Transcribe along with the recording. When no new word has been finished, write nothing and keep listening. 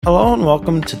Hello and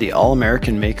welcome to the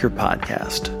All-American Maker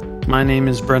Podcast. My name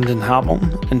is Brendan Hobble,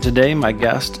 and today my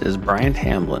guest is Bryant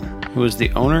Hamblin, who is the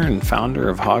owner and founder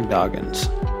of Hogdoggins.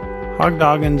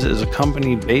 Hogdoggins is a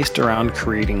company based around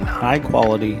creating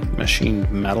high-quality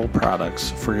machined metal products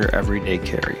for your everyday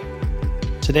carry.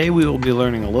 Today we will be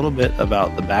learning a little bit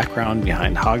about the background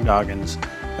behind Hogdoggins,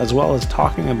 as well as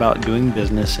talking about doing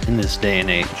business in this day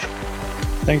and age.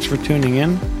 Thanks for tuning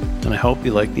in, and I hope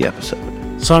you like the episode.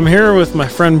 So I'm here with my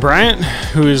friend Bryant,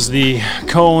 who is the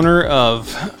co-owner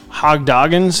of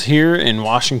Hogdoggins here in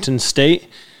Washington State.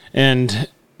 And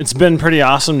it's been pretty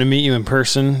awesome to meet you in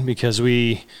person because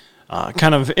we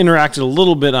kind of interacted a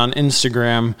little bit on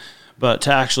Instagram, but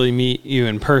to actually meet you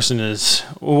in person is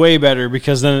way better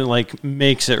because then it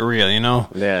makes it real, you know?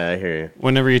 Yeah, I hear you.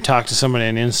 Whenever you talk to somebody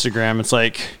on Instagram, it's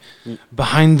like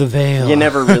behind the veil. You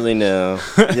never really know.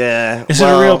 Yeah. Is it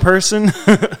a real person?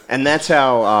 And that's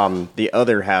how the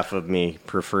other half of me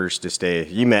prefers to stay.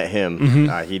 You met him.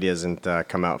 Mm-hmm. He doesn't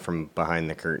come out from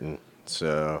behind the curtain.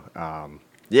 So,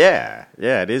 yeah,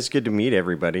 it is good to meet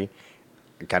everybody.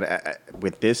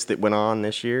 With this that went on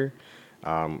this year,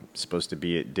 supposed to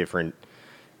be at different,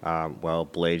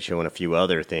 Blade Show and a few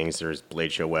other things. There's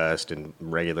Blade Show West and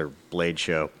regular Blade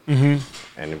Show.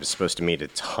 Mm-hmm. And it was supposed to meet a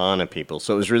ton of people.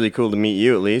 So it was really cool to meet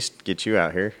you, at least, get you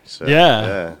out here. So,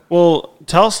 yeah. Well,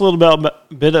 tell us a little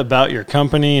bit about your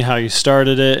company, how you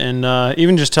started it, and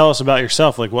even just tell us about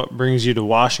yourself, like what brings you to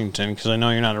Washington, because I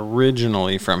know you're not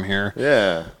originally from here.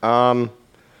 Yeah.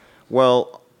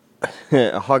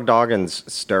 Hogdoggins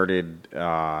started...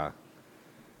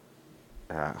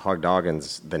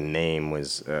 Hogdoggins, the name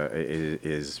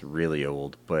is really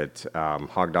old, but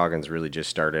Hogdoggins really just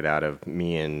started out of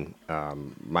me and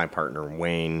my partner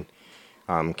Wayne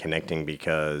connecting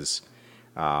because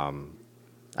I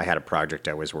had a project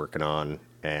I was working on,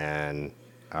 and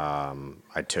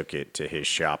I took it to his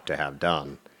shop to have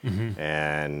done. Mm-hmm.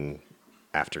 And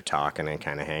after talking and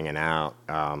kind of hanging out,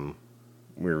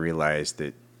 we realized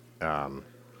that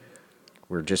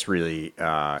we're just really,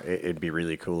 it'd be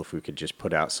really cool if we could just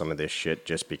put out some of this shit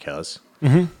just because,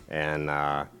 mm-hmm. and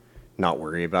not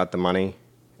worry about the money.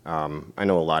 I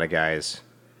know a lot of guys,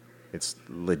 it's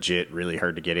legit really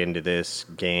hard to get into this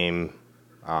game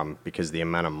because the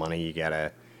amount of money you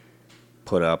gotta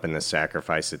put up and the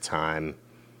sacrifice of time,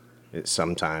 it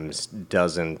sometimes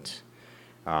doesn't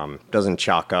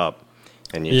chalk up,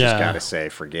 and you just gotta say,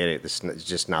 forget it. This is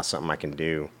just not something I can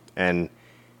do, and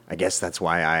I guess that's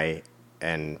why I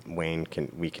and Wayne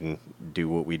we can do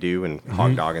what we do, and mm-hmm.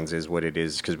 Hogdoggins is what it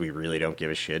is because we really don't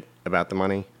give a shit about the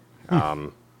money.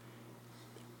 I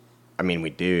mean,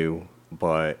 we do,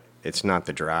 but it's not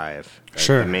the drive.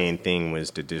 Sure. The main thing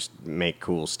was to just make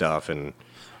cool stuff, and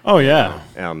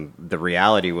the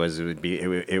reality was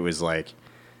it was like,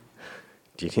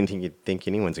 do you think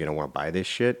anyone's gonna want to buy this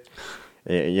shit?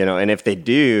 You know, and if they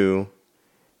do,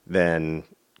 then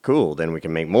cool, then we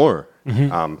can make more.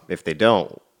 Mm-hmm. If they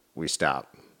don't, we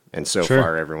stop. And so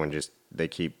far, everyone they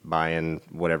keep buying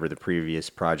whatever the previous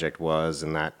project was,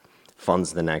 and that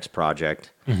funds the next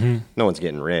project. Mm-hmm. No one's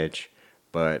getting rich,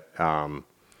 but,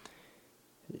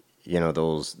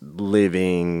 those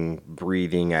living,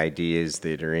 breathing ideas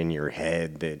that are in your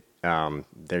head that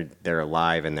they're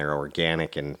alive and they're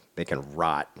organic and they can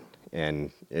rot.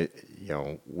 And,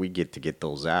 we get to get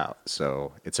those out.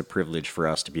 So it's a privilege for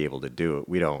us to be able to do it.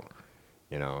 We don't,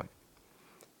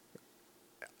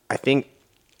 I think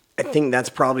that's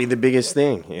probably the biggest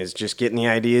thing is just getting the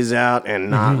ideas out and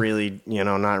not really, we're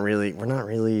not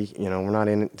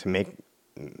in it to make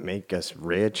us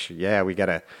rich. Yeah, we got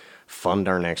to fund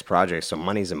our next project. So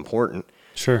money's important.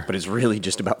 Sure. But it's really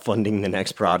just about funding the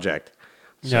next project.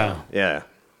 So, yeah.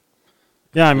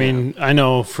 Yeah, I mean, I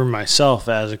know for myself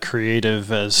as a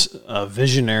creative, as a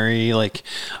visionary, like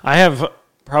I have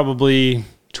probably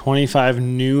 25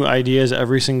 new ideas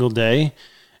every single day.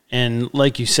 And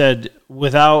like you said,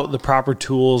 without the proper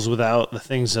tools, without the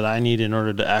things that I need in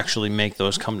order to actually make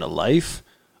those come to life,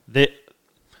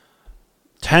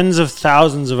 tens of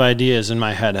thousands of ideas in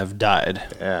my head have died.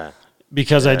 Yeah.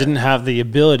 Because I didn't have the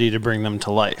ability to bring them to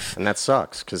life. And that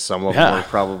sucks because some of them were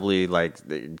probably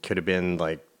it could have been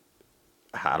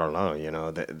I don't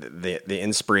know, the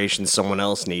inspiration someone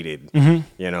else needed,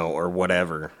 mm-hmm. Or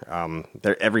whatever.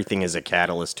 Everything is a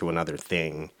catalyst to another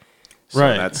thing. So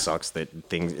that sucks that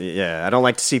things, I don't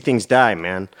like to see things die,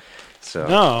 man.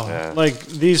 So like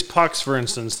these pucks, for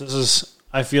instance, this is,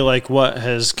 I feel like what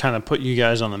has kind of put you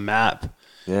guys on the map.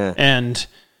 Yeah. And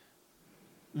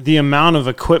the amount of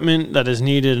equipment that is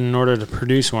needed in order to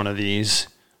produce one of these,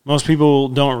 most people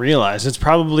don't realize. It's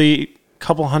probably a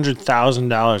couple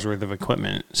 $100,000 worth of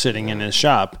equipment sitting in his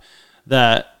shop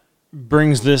that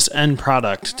brings this end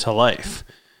product to life.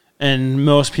 And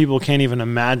most people can't even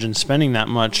imagine spending that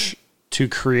much to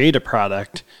create a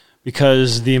product,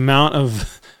 because the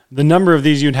number of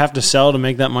these you'd have to sell to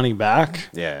make that money back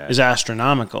is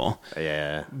astronomical.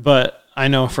 Yeah. But I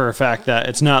know for a fact that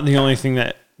it's not the only thing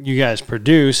that you guys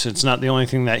produce. It's not the only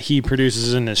thing that he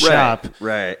produces in his shop,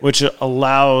 which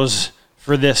allows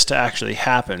for this to actually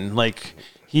happen. Like,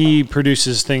 he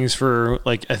produces things for,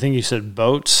 like, I think you said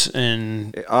boats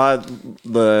and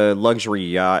the luxury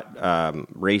yacht,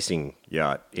 racing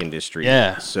yacht industry.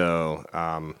 Yeah.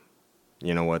 So,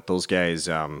 you know what? Those guys,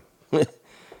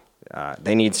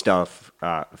 they need stuff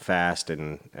fast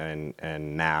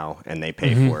and now, and they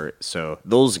pay for it. So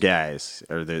those guys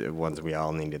are the ones we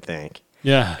all need to thank.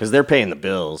 Yeah, because they're paying the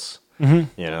bills. You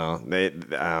know, they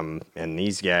and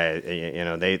these guys, you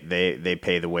know, they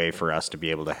pay the way for us to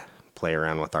be able to play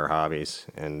around with our hobbies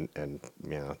and you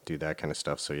know, do that kind of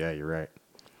stuff. So yeah, you're right.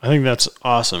 I think that's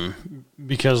awesome,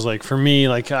 because like for me,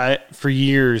 like I for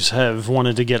years have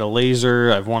wanted to get a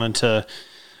laser. I've wanted to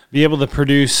be able to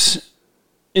produce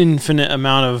infinite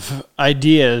amount of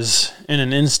ideas in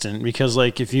an instant, because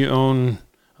like if you own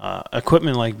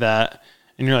equipment like that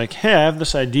and you're like, hey, I have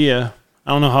this idea,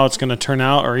 I don't know how it's going to turn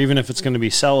out or even if it's going to be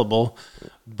sellable,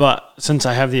 but since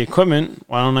I have the equipment,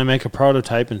 why don't I make a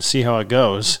prototype and see how it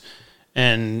goes?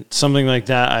 And something like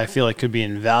that I feel like could be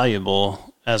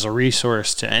invaluable as a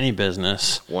resource to any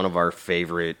business. One of our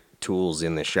favorite tools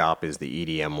in the shop is the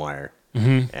EDM wire.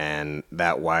 And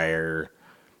that wire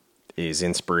is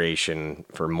inspiration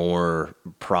for more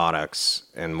products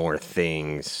and more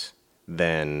things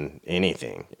than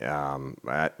anything.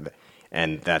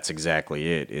 And that's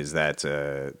exactly it, is that's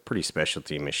a pretty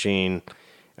specialty machine.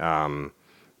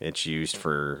 It's used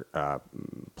for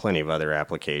plenty of other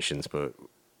applications, but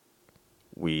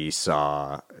we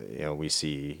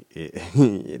see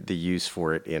the use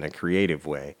for it in a creative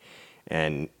way.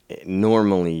 And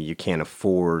normally you can't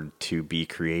afford to be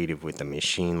creative with a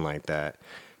machine like that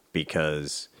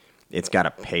because it's got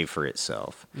to pay for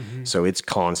itself. So it's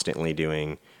constantly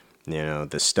doing, you know,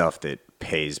 the stuff that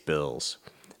pays bills.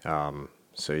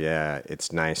 So yeah,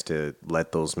 it's nice to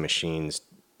let those machines,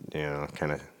 you know,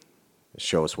 kind of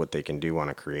show us what they can do on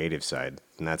a creative side.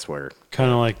 And that's where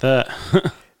kind of like that.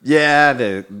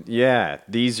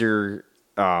 These are,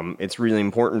 it's really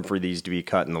important for these to be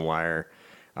cut in the wire,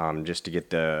 just to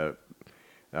get the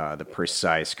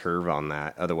precise curve on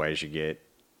that. Otherwise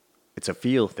it's a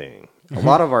feel thing. A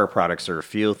lot of our products are a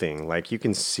feel thing. Like you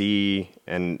can see,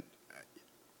 and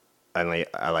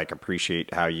I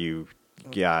appreciate how you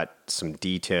got some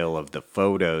detail of the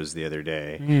photos the other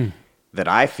day that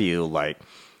I feel like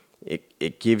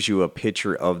it gives you a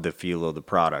picture of the feel of the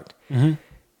product.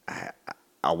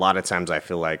 A lot of times I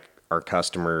feel like our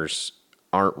customers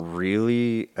aren't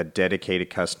really a dedicated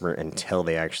customer until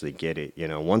they actually get it. You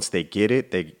know, once they get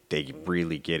it, they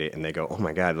really get it, and they go, oh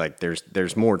my God, like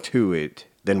there's more to it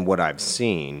than what I've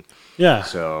seen. Yeah.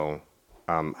 So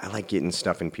I like getting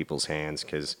stuff in people's hands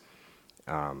because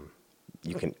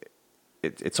you can.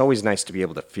 It's always nice to be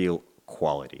able to feel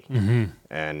quality,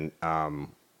 and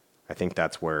I think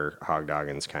that's where Hog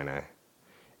Doggins kind of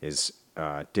is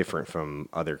different from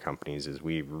other companies. Is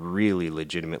we really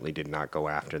legitimately did not go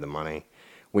after the money.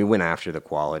 We went after the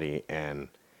quality and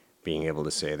being able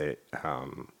to say that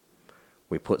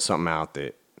we put something out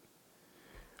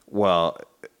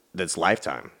that's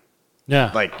lifetime.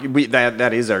 Yeah, like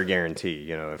that is our guarantee.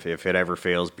 You know, if it ever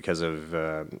fails because of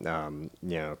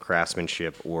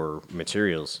craftsmanship or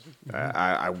materials,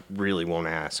 I really won't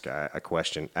ask a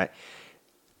question. I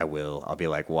will. I'll be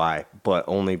like, why? But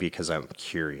only because I'm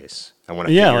curious. I want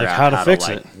to figure out how to fix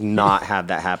it. Not have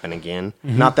that happen again.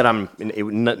 Not that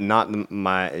not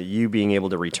my you being able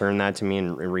to return that to me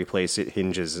and replace it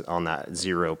hinges on that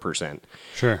 0%.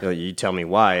 Sure. You tell me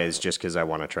why is just because I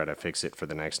want to try to fix it for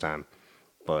the next time.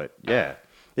 But yeah.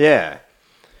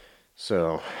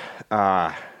 So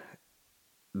the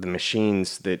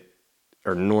machines that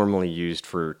are normally used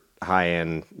for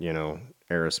high-end, you know,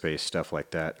 aerospace stuff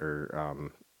like that are.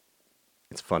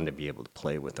 It's fun to be able to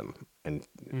play with them and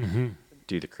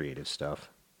do the creative stuff.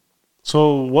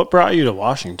 So what brought you to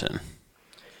Washington?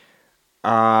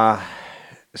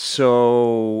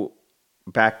 So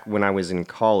back when I was in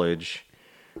college,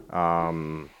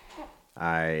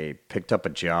 I picked up a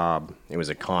job. It was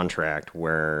a contract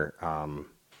where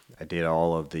I did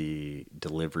all of the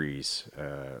deliveries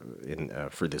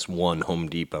for this one Home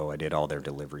Depot. I did all their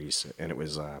deliveries, and it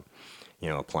was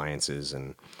appliances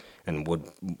and wood,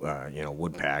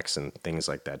 wood packs and things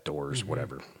like that, doors,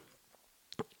 whatever.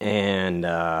 And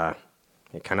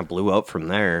it kind of blew up from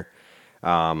there.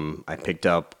 I picked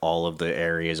up all of the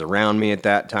areas around me at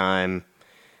that time.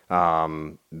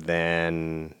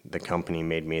 Then the company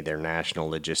made me their national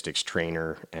logistics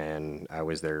trainer, and I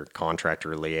was their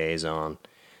contractor liaison.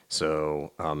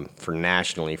 So for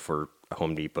nationally for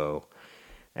Home Depot,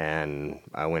 and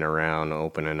I went around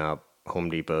opening up Home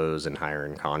Depots and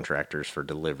hiring contractors for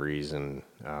deliveries and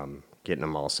getting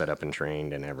them all set up and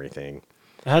trained and everything.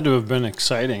 It had to have been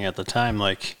exciting at the time,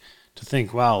 like to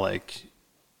think, wow, like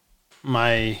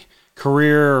my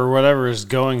career or whatever is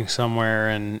going somewhere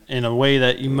and in a way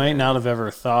that you might not have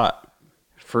ever thought.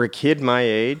 For a kid my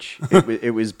age,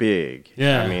 it was big.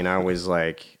 Yeah. I mean, I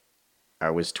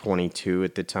was 22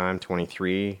 at the time,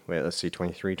 23. Wait, let's see,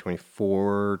 23,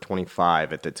 24,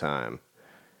 25 at the time.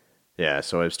 Yeah,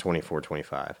 so I was 24,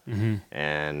 25. Mm-hmm.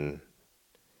 And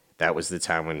that was the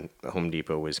time when Home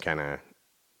Depot was kind of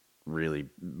really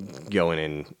going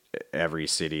in every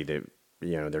city that,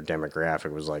 their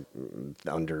demographic was like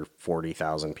under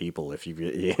 40,000 people. If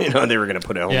they were going to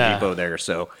put a Home Depot there.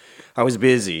 So I was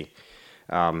busy.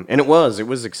 And it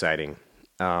was exciting.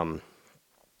 And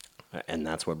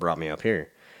that's what brought me up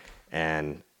here.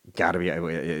 And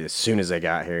as soon as I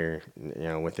got here,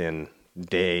 within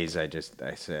days, I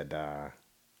said, I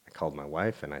called my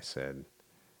wife and I said,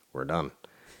 we're done.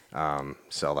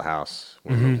 Sell the house.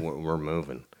 We're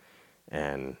moving.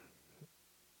 And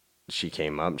she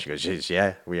came up and she goes,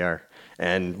 yeah, we are.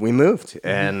 And we moved.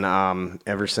 Mm-hmm. And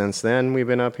ever since then, we've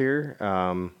been up here.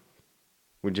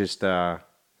 We just...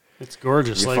 it's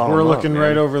gorgeous. Like we're looking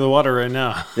right over the water right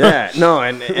now. Yeah, no,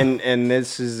 and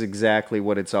this is exactly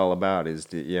what it's all about is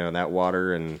that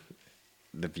water and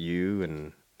the view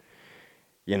and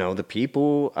the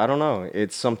people. I don't know.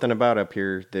 It's something about up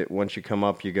here that once you come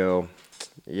up, you go,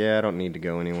 yeah, I don't need to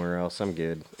go anywhere else. I'm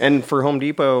good. And for Home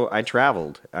Depot, I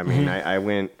traveled. I mean, I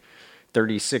went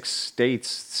 36 states,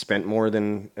 spent more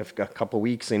than a couple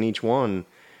weeks in each one.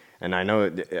 And I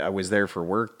know I was there for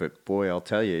work, but boy, I'll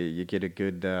tell you, you get a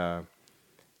good,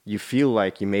 you feel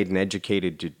like you made an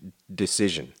educated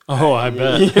decision. Oh, I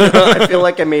bet. I feel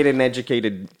like I made an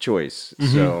educated choice.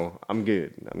 Mm-hmm. So I'm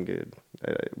good.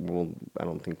 I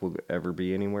don't think we'll ever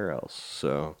be anywhere else.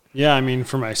 So yeah, I mean,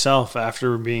 for myself,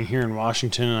 after being here in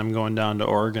Washington, and I'm going down to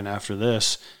Oregon after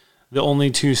this, the only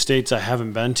two states I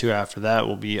haven't been to after that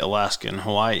will be Alaska and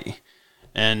Hawaii.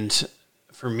 And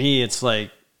for me, it's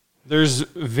like, there's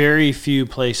very few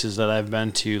places that I've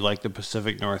been to, like the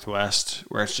Pacific Northwest,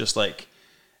 where it's just like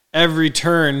every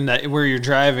turn where you're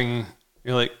driving,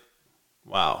 you're like,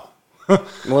 wow.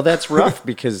 Well, that's rough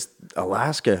because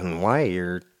Alaska and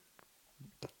Hawaii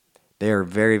they are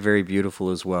very, very beautiful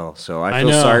as well. So I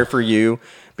feel sorry for you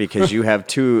because you have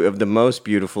two of the most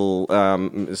beautiful,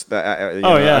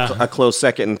 a close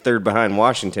second and third behind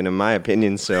Washington, in my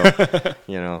opinion. So,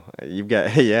 you've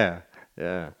got, yeah.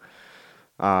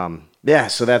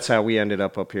 So that's how we ended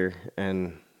up here,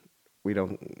 and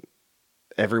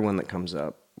everyone that comes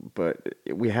up, but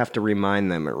we have to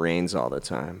remind them it rains all the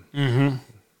time. Mm-hmm.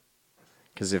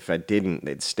 Because if I didn't,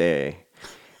 they'd stay,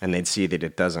 and they'd see that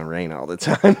it doesn't rain all the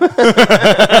time.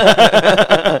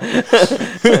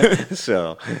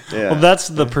 So, yeah. Well, that's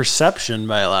the perception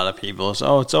by a lot of people. Is,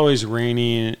 it's always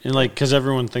rainy, and because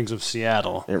everyone thinks of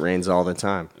Seattle. It rains all the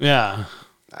time. Yeah.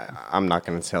 I'm not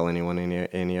going to tell anyone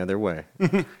any other way.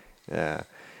 Yeah.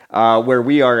 Where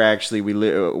we are actually,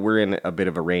 we're in a bit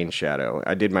of a rain shadow.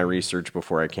 I did my research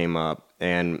before I came up,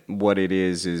 and what it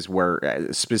is where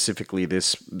specifically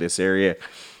this area,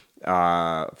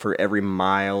 for every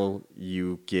mile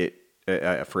you get,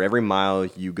 for every mile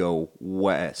you go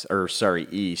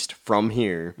east from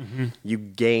here, mm-hmm. you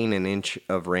gain an inch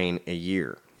of rain a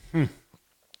year.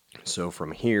 So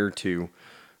from here to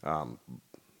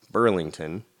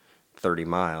Burlington, 30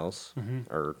 miles, mm-hmm.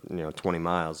 or 20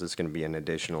 miles, it's going to be an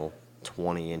additional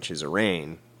 20 inches of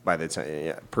rain by the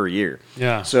time per year.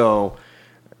 Yeah. So,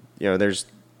 there's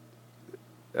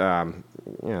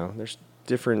there's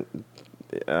different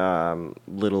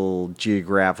little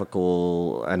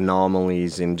geographical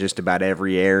anomalies in just about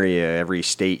every area, every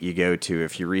state you go to.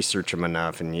 If you research them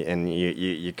enough and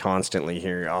you constantly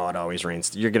hear, it always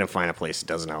rains, you're going to find a place that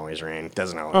doesn't always rain. It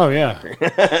doesn't always rain.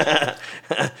 Yeah.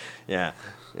 Yeah.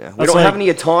 Yeah. We don't have any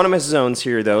autonomous zones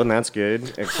here, though, and that's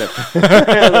good, except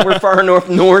we're far enough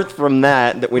north from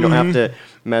that we don't have to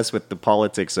mess with the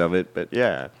politics of it, but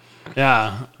yeah.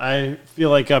 Yeah, I feel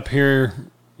like up here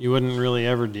you wouldn't really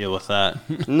ever deal with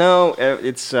that. No,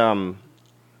 it's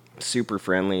super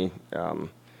friendly.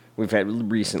 We've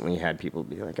recently had people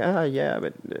be like, yeah,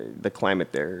 but the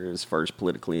climate there as far as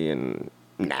politically, and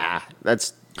nah,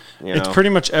 that's It's pretty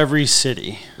much every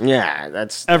city. Yeah,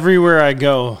 that's everywhere I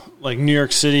go, like New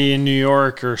York City and New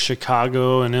York, or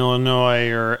Chicago and Illinois,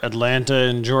 or Atlanta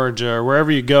and Georgia, or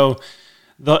wherever you go.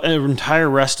 The entire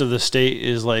rest of the state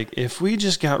is like, if we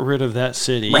just got rid of that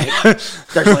city. Right.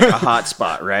 There's like a hot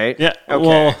spot, right? Yeah. Okay.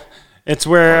 Well, it's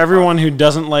where everyone who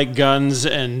doesn't like guns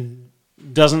and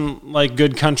doesn't like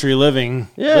good country living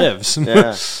lives.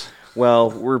 Yeah. Well,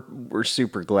 we're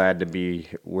super glad to be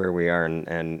where we are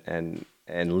and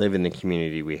live in the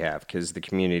community we have, because the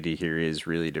community here is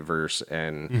really diverse,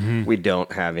 and we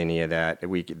don't have any of that.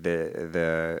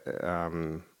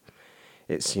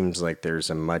 It seems like there's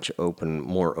a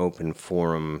more open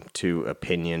forum to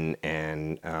opinion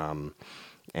and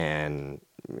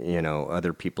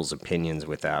other people's opinions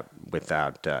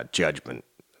without judgment.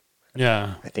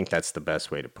 Yeah, I think that's the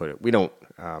best way to put it. We don't.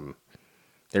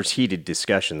 There's heated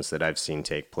discussions that I've seen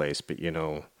take place, but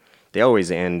they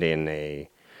always end in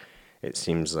it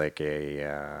seems like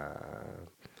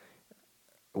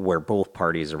where both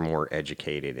parties are more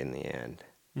educated in the end,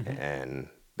 and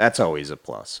that's always a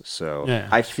plus. So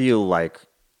I feel like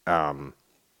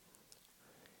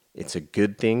it's a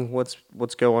good thing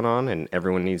what's going on, and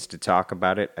everyone needs to talk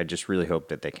about it. I just really hope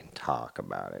that they can talk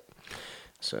about it.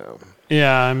 So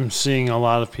yeah, I'm seeing a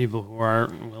lot of people who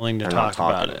aren't willing to talk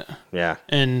about it. Yeah,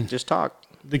 and just talk.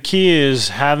 The key is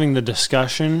having the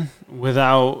discussion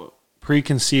without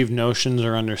preconceived notions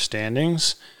or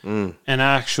understandings, and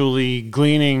actually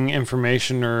gleaning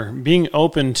information or being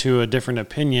open to a different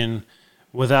opinion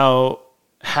without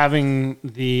having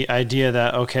the idea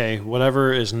that, okay,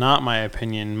 whatever is not my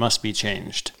opinion must be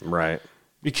changed. Right.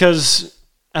 Because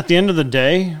at the end of the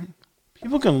day,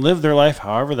 people can live their life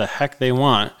however the heck they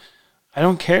want. I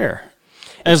don't care.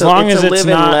 As long as it's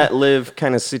not live and let live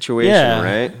kind of situation,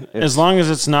 right? As long as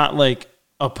it's not like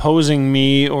opposing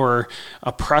me or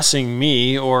oppressing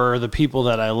me or the people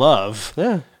that I love.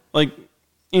 Yeah. Like,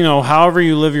 however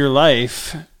you live your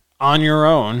life on your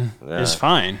own is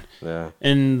fine. Yeah.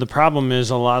 And the problem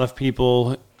is a lot of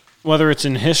people, whether it's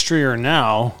in history or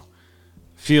now,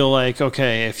 feel like,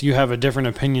 okay, if you have a different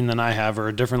opinion than I have, or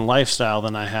a different lifestyle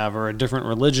than I have, or a different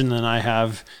religion than I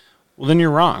have, well, then you're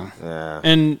wrong. Yeah.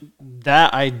 And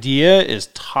that idea is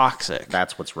toxic.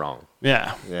 That's what's wrong.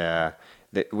 Yeah. Yeah.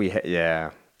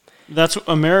 That's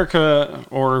America,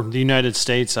 or the United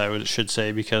States, should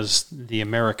say, because the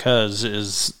Americas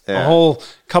is a whole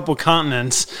couple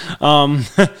continents.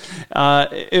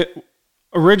 It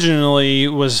originally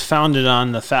was founded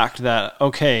on the fact that,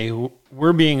 okay,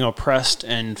 we're being oppressed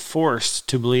and forced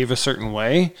to believe a certain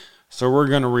way, so we're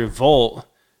going to revolt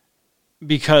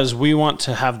because we want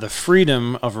to have the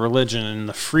freedom of religion and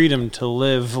the freedom to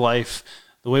live life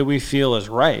the way we feel is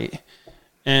right.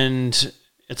 And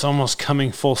it's almost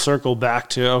coming full circle back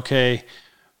to, okay,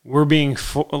 we're being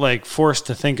forced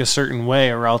to think a certain way,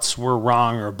 or else we're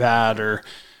wrong or bad, or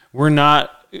we're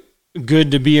not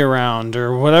good to be around,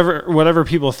 or whatever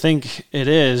people think it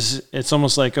is. It's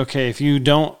almost like, okay, if you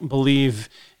don't believe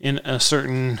in a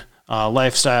certain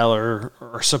lifestyle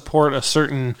or support a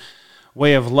certain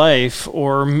way of life,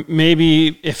 or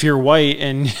maybe if you're white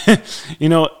and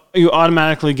you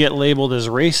automatically get labeled as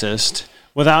racist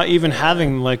without even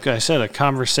having, like I said, a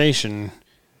conversation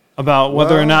about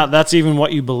whether or not that's even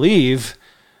what you believe,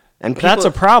 and that's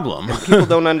a problem. And people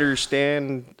don't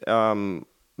understand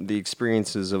the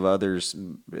experiences of others.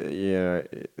 Yeah,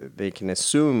 they can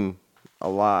assume a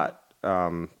lot.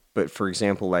 But for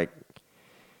example, like,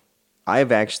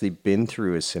 I've actually been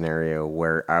through a scenario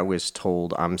where I was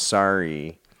told, I'm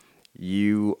sorry,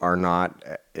 you are not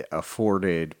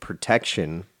afforded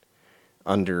protection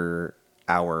under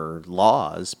our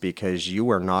laws because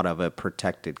you are not of a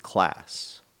protected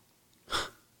class.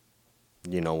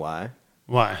 You know why?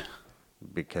 Why?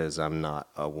 Because I'm not.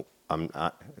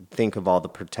 Think of all the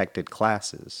protected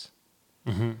classes.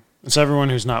 Mm-hmm. It's everyone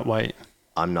who's not white.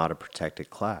 I'm not a protected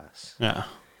class. Yeah.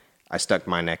 I stuck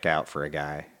my neck out for a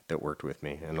guy that worked with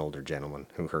me, an older gentleman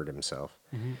who hurt himself.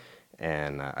 Mm-hmm.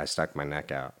 And I stuck my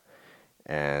neck out.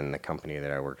 And the company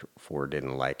that I worked for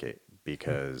didn't like it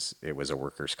because it was a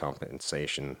workers'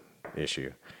 compensation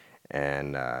issue.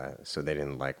 And so they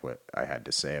didn't like what I had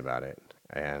to say about it.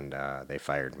 And they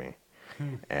fired me.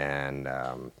 And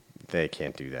they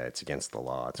can't do that. It's against the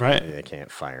law. It's right. They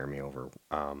can't fire me over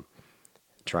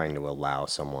trying to allow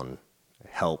someone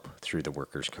help through the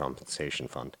workers' compensation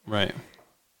fund. Right.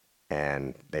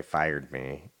 And they fired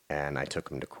me, and I took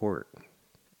them to court.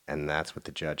 And that's what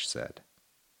the judge said.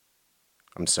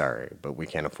 I'm sorry, but we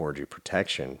can't afford you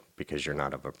protection because you're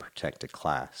not of a protected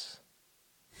class.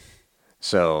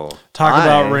 So talk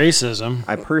about racism.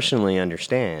 I personally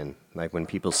understand, like, when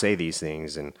people say these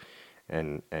things, and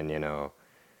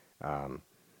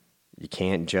You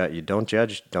can't judge. You don't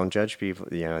judge. Don't judge people.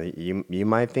 You know, you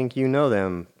might think you know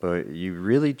them, but you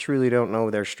really truly don't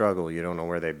know their struggle. You don't know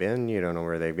where they've been. You don't know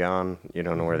where they've gone. You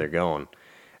don't know where they're going,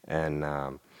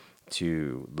 and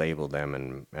to label them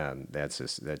and that's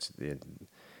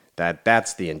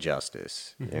the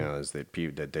injustice. You know, is that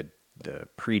the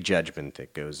prejudgment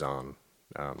that goes on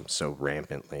so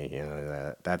rampantly. You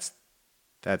know, that's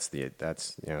you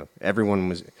know, everyone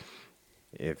was.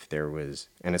 If there was,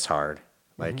 and it's hard,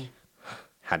 like.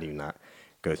 How do you not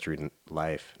go through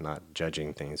life not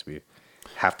judging things? We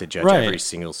have to judge every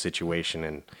single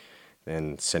situation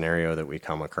and scenario that we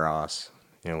come across.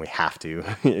 You know, we have to.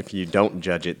 If you don't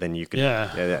judge it, then you could.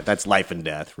 Yeah, that's life and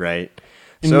death, right?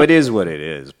 So it is what it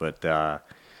is. But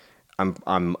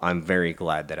I'm very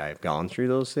glad that I've gone through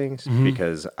those things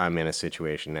because I'm in a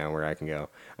situation now where I can go.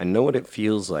 I know what it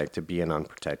feels like to be an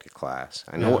unprotected class.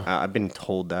 I know I've been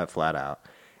told that flat out.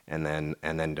 And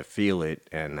then to feel it,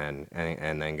 and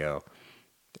then go,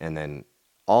 and then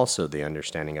also the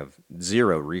understanding of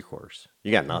zero recourse.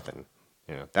 You got nothing.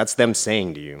 You know, that's them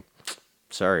saying to you,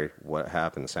 "Sorry, what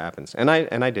happens happens." And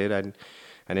I did. I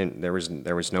didn't. There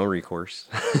was no recourse.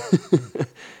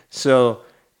 So,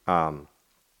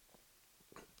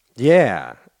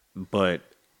 yeah, but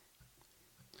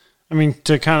I mean,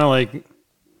 to kind of like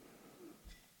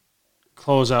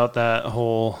close out that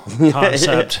whole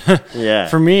concept. Yeah.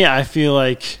 For me, I feel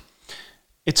like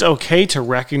it's okay to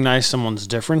recognize someone's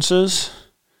differences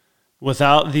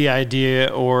without the idea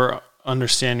or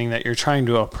understanding that you're trying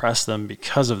to oppress them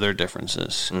because of their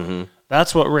differences. Mm-hmm.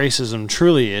 That's what racism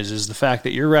truly is the fact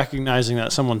that you're recognizing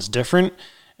that someone's different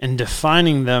and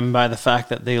defining them by the fact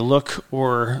that they look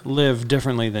or live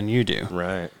differently than you do.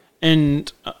 Right.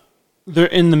 And they're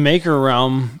in the maker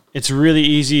realm, it's really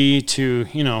easy to,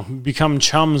 you know, become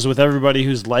chums with everybody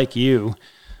who's like you.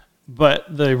 But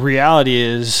the reality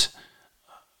is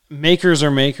makers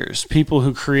are makers. People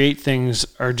who create things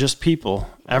are just people.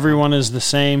 Everyone is the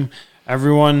same.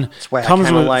 Everyone That's why comes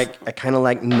I kind of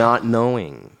like not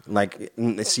knowing. Like,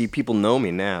 see, people know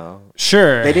me now.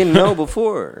 Sure. They didn't know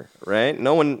before, right?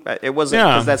 No one, it wasn't,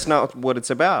 because that's not what it's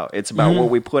about. It's about what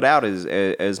we put out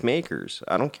as makers.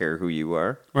 I don't care who you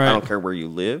are. Right. I don't care where you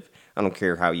live. I don't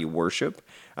care how you worship.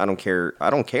 I don't care. Yeah. I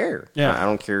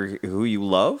don't care who you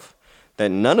love. That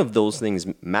none of those things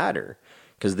matter.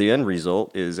 Because the end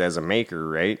result is, as a maker,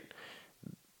 right?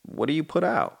 What do you put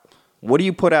out? What do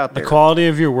you put out there? The quality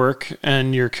of your work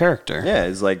and your character. Yeah,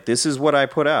 it's like, this is what I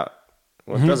put out.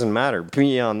 Well, it doesn't matter.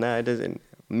 Beyond that, it doesn't,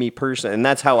 me personally, and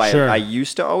that's how I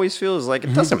used to always feel, is like,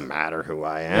 it doesn't matter who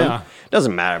I am. Yeah. It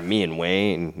doesn't matter, me and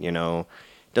Wayne, you know,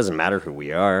 it doesn't matter who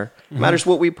we are. It matters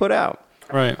what we put out.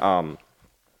 Right.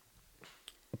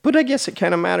 But I guess it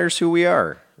kind of matters who we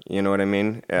are. You know what I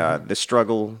mean? The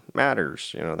struggle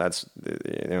matters. You know, that's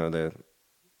the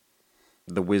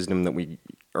wisdom that we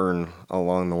earn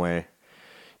along the way.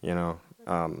 You know,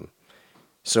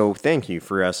 so thank you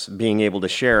for us being able to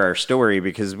share our story,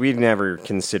 because we never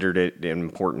considered it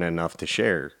important enough to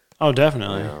share. Oh,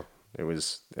 definitely. You know, it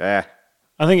was. I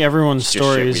think everyone's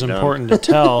story is important to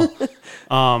tell.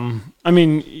 I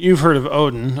mean, you've heard of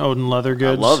Odin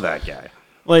Leathergoods. I love that guy.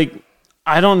 Like,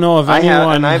 I don't know if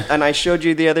anyone. And I showed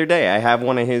you the other day. I have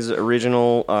one of his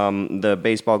original, the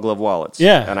baseball glove wallets.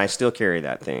 Yeah, and I still carry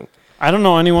that thing. I don't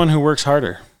know anyone who works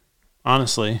harder,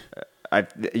 honestly. I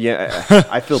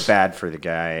feel bad for the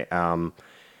guy.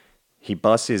 He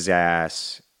busts his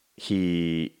ass.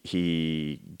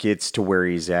 He gets to where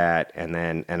he's at, and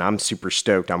I'm super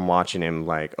stoked. I'm watching him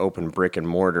like open brick and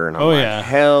mortar, and I'm like,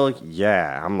 hell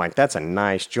yeah! I'm like, that's a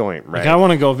nice joint, right? Like, I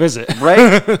want to go visit,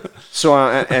 right? So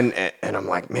and I'm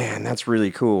like, man, that's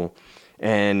really cool.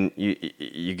 And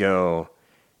you go.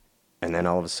 And then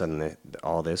all of a sudden,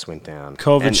 all this went down.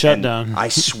 COVID shutdown. I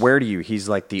swear to you, he's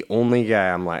like the only guy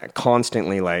I'm like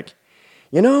constantly like,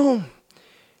 you know,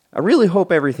 I really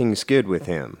hope everything's good with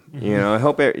him. Mm-hmm. You know, I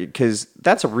hope, because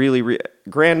that's a really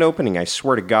grand opening. I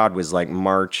swear to God, was like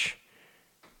March,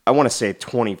 I want to say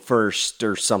 21st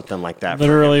or something like that.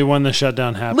 Literally when the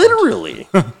shutdown happened. Literally.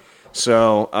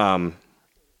 So,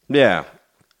 yeah.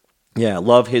 Yeah,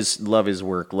 love his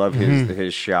work, love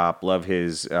his shop, love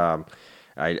his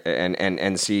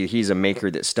and see, he's a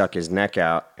maker that stuck his neck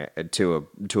out to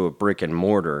a brick and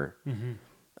mortar.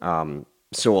 Mm-hmm.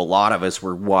 So a lot of us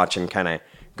were watching, kind of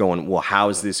going, well, how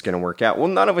is this going to work out? Well,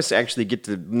 none of us actually get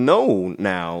to know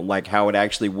now, like, how it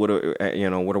actually would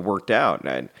have worked out.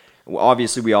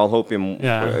 Obviously, we all hope him,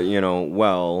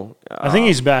 well. I think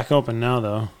he's back open now,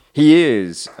 though. He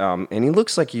is, and he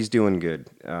looks like he's doing good.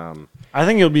 I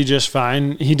think he'll be just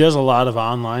fine. He does a lot of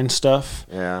online stuff.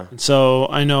 Yeah. And so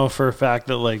I know for a fact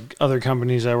that like other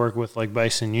companies I work with, like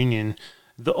Bison Union,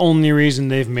 the only reason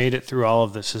they've made it through all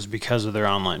of this is because of their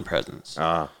online presence.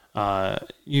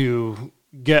 You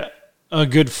get a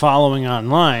good following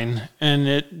online, and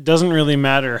it doesn't really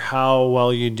matter how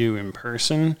well you do in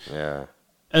person. Yeah.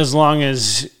 As long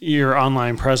as your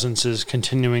online presence is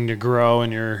continuing to grow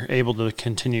and you're able to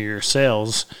continue your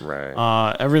sales,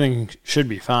 right. Everything should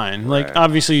be fine. Like, Right.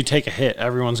 obviously, you take a hit.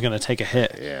 Everyone's going to take a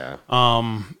hit. Yeah.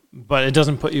 But it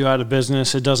doesn't put you out of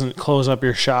business. It doesn't close up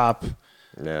your shop.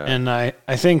 Yeah. And I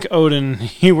think Odin,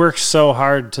 he works so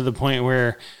hard to the point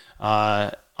where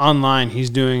online he's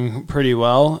doing pretty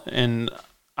well. And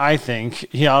I think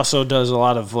he also does a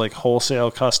lot of like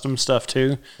wholesale custom stuff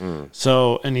too.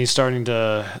 So, and he's starting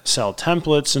to sell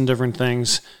templates and different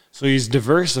things. So he's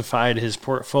diversified his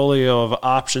portfolio of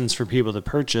options for people to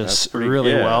purchase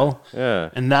really well. Yeah.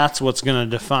 And that's what's going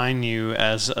to define you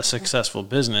as a successful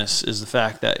business, is the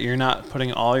fact that you're not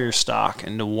putting all your stock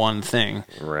into one thing,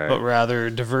 Right. but rather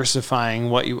diversifying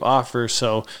what you offer.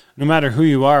 So no matter who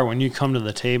you are, when you come to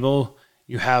the table,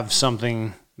 you have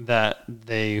something that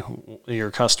your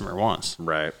customer wants.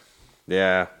 Right.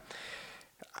 Yeah.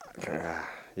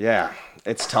 Yeah.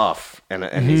 It's tough.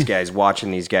 And these guys,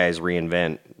 watching these guys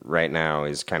reinvent right now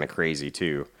is kind of crazy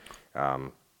too.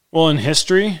 Well, in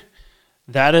history,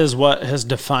 that is what has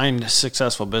defined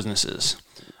successful businesses.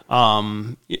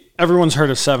 Everyone's heard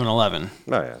of 7-Eleven.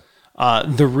 Oh, yeah.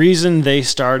 The reason they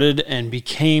started and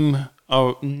became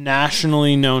a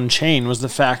nationally known chain was the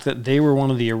fact that they were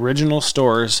one of the original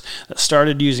stores that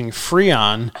started using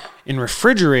Freon in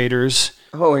refrigerators.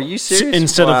 Oh, are you serious?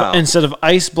 Instead Wow. of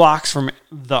ice blocks from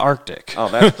the Arctic. Oh,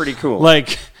 that's pretty cool.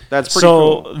 Like, That's pretty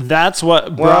so cool. that's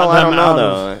what brought Well, I them don't out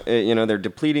know of. though. They're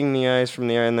depleting the ice from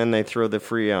the air, and then they throw the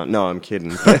Freon. No, I'm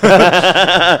kidding. But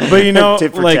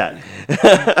Tit for like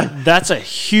tat. that's a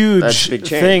huge That's a big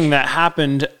change. thing that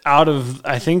happened out of,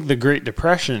 I think, the Great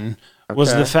Depression was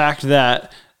Okay. the fact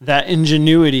that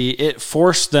ingenuity, it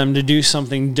forced them to do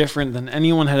something different than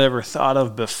anyone had ever thought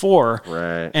of before.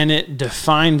 Right. And it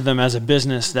defined them as a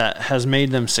business that has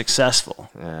made them successful.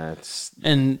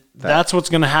 And that's what's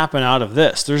going to happen out of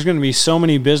this. There's going to be so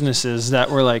many businesses that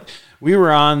were like, we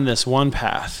were on this one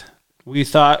path. We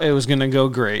thought it was going to go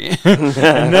great.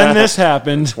 And then this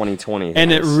happened. 2020.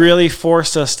 And it really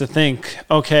forced us to think,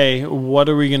 okay, what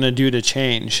are we going to do to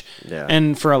change? Yeah.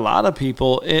 And for a lot of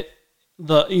people,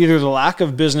 either the lack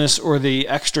of business or the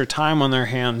extra time on their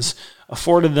hands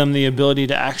afforded them the ability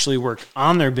to actually work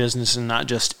on their business and not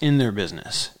just in their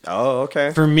business. Oh,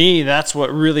 okay. For me, that's what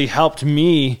really helped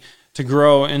me to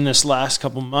grow in this last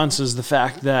couple months, is the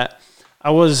fact that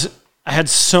I had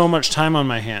so much time on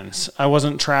my hands. I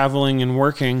wasn't traveling and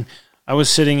working. I was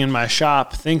sitting in my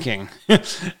shop thinking.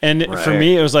 And for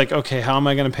me, it was like, okay, how am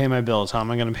I going to pay my bills? How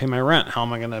am I going to pay my rent? How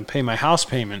am I going to pay my house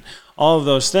payment? All of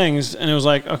those things. And it was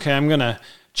like, okay, I'm going to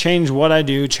change what I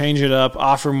do, change it up,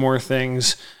 offer more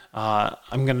things.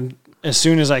 I'm going to, as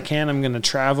soon as I can, I'm going to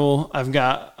travel. I've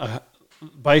got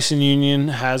Bison Union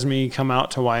has me come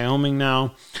out to Wyoming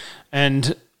now.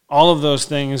 And all of those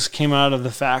things came out of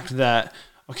the fact that,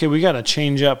 okay, we got to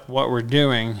change up what we're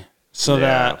doing so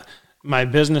that my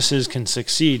businesses can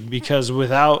succeed, because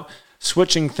without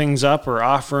switching things up or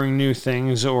offering new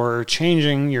things or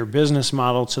changing your business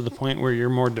model to the point where you're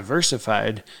more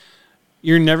diversified,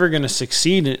 you're never going to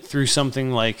succeed through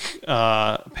something like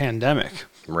pandemic.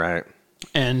 Right.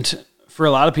 And for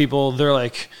a lot of people, they're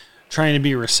like trying to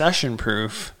be recession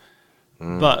proof,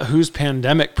 but who's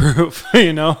pandemic proof,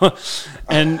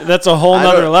 And that's a whole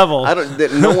nother level.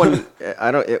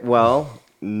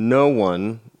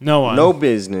 No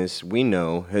business we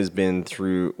know has been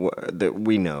through that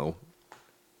we know.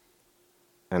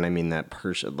 And I mean that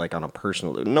like on a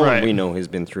personal, no one we know has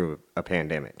been through a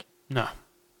pandemic. No.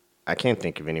 I can't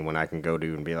think of anyone I can go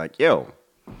to and be like, yo,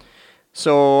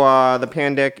 so the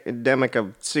pandemic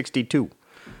of 62.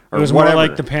 It was whatever. more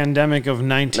like the pandemic of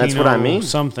 19 That's what I mean.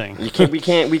 Something. We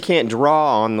can't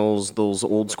draw on those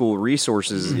old school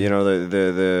resources,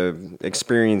 the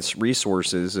experience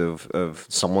resources of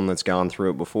someone that's gone through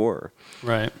it before.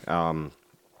 Right.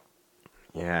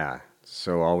 Yeah.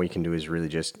 So all we can do is really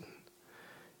just,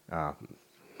 the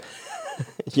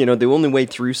only way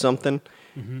through something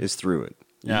is through it.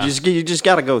 Yeah. You just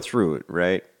got to go through it,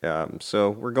 right? So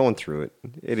we're going through it.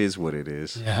 It is what it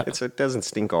is. Yeah. It doesn't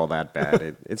stink all that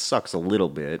bad. It sucks a little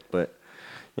bit, but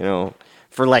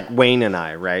for like Wayne and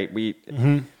I, right?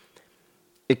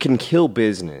 It can kill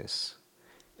business,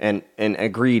 and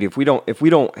agreed. If we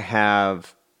don't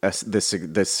have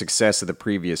the success of the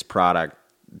previous product,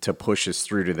 to push us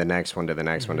through to the next one, to the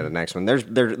next one, to the next one.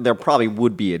 There probably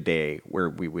would be a day where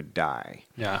we would die.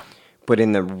 Yeah. But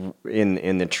in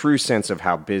the true sense of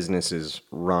how businesses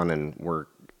run and work,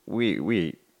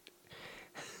 we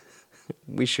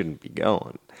shouldn't be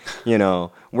going. You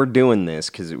know, we're doing this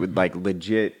because it would like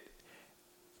legit.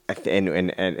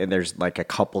 And there's like a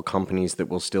couple companies that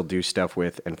we'll still do stuff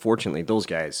with, and fortunately, those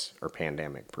guys are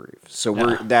pandemic proof. So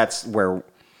that's where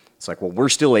it's like, well, we're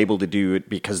still able to do it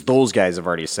because those guys have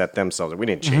already set themselves. We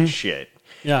didn't change shit,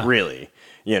 really,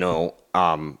 you know.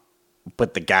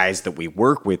 But the guys that we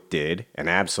work with did, and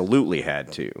absolutely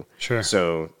had to. Sure.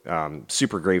 So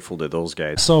super grateful to those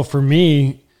guys. So for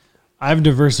me, I've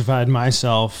diversified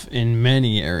myself in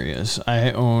many areas.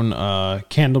 I own a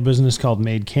candle business called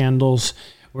Made Candles,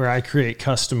 where I create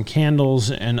custom candles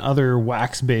and other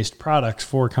wax-based products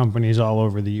for companies all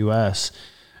over the U.S.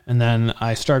 And then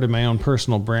I started my own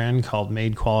personal brand called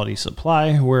Made Quality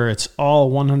Supply, where it's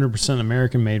all 100%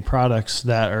 American-made products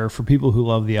that are for people who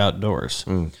love the outdoors.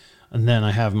 And then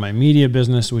I have my media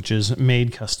business, which is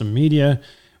Made Custom Media,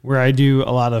 where I do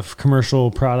a lot of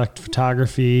commercial product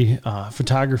photography,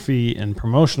 and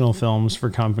promotional films for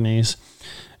companies.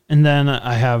 And then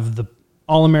I have the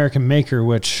All-American Maker,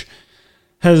 which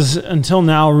has until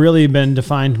now really been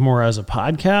defined more as a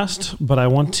podcast, but I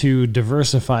want to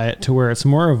diversify it to where it's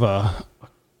more of a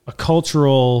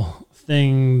cultural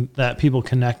thing that people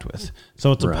connect with.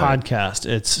 So it's a podcast.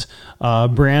 It's a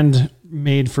brand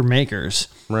made for makers.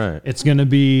 Right. It's going to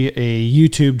be a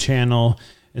YouTube channel.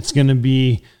 It's going to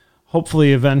be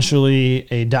hopefully eventually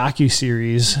a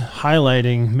docuseries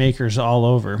highlighting makers all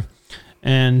over.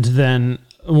 And then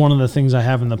one of the things I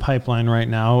have in the pipeline right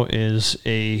now is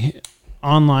a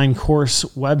online course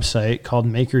website called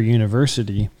Maker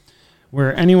University,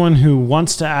 where anyone who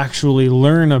wants to actually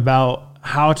learn about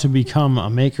how to become a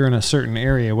maker in a certain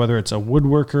area, whether it's a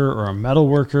woodworker or a metal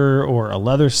worker or a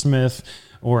leathersmith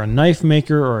or a knife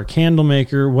maker or a candle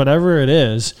maker, whatever it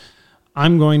is,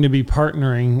 I'm going to be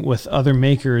partnering with other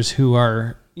makers who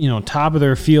are, you know, top of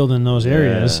their field in those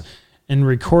areas and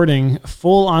recording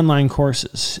full online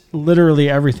courses, literally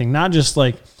everything, not just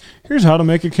like, here's how to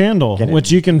make a candle,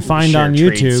 which you can find on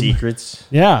YouTube. Trade secrets.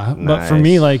 Yeah. Nice. But for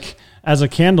me, like as a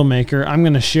candle maker, I'm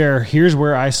going to share, here's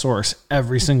where I source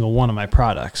every single one of my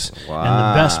products and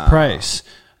the best price.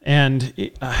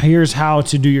 And here's how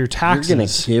to do your taxes. You're going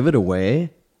to give it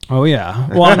away? Oh yeah.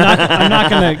 Well, I'm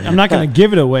not going to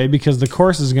give it away because the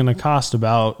course is going to cost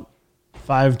about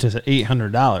 $500 to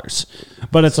 $800,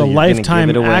 but it's a lifetime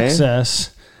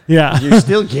access. Yeah. You're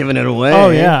still giving it away. Oh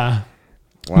yeah.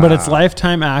 Wow. But it's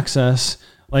lifetime access.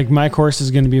 Like my course is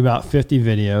going to be about 50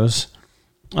 videos.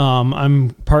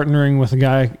 I'm partnering with a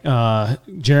guy,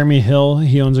 Jeremy Hill.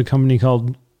 He owns a company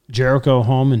called Jericho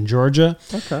Home in Georgia.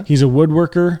 Okay. He's a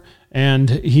woodworker and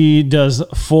he does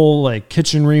full like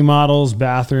kitchen remodels,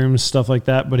 bathrooms, stuff like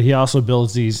that. But he also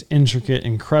builds these intricate,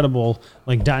 incredible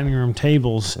like dining room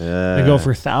tables that go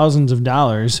for thousands of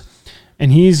dollars.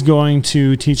 And he's going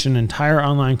to teach an entire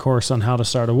online course on how to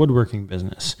start a woodworking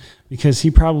business because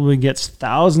he probably gets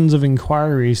thousands of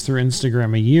inquiries through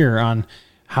Instagram a year on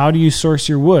how do you source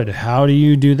your wood? How do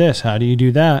you do this? How do you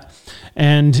do that?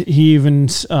 And he even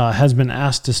has been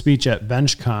asked to speak at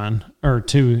BenchCon,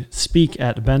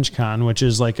 which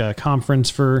is like a conference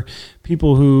for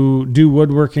people who do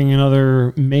woodworking and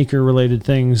other maker-related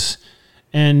things.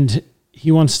 And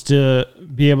he wants to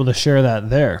be able to share that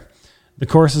there. The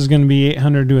course is going to be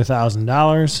 $800 to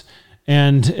 $1,000,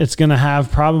 and it's going to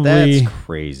have probably... That's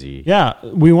crazy. Yeah,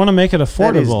 we want to make it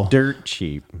affordable. That is dirt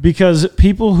cheap. Because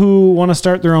people who want to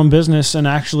start their own business and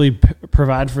actually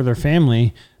provide for their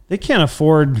family, they can't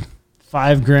afford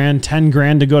 $5,000,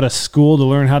 $10,000 to go to school to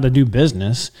learn how to do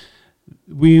business.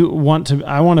 I want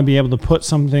to be able to put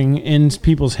something in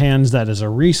people's hands that is a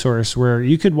resource where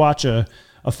you could watch a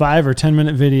 5 or 10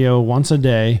 minute video once a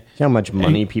day. See how much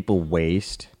money people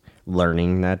waste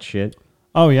learning that shit?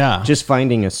 Oh, yeah. Just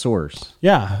finding a source.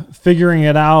 Yeah. Figuring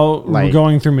it out, like,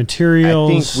 going through materials.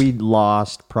 I think we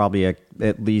lost probably at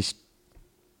least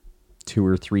 $2,000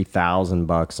 or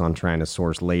 $3,000 on trying to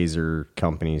source laser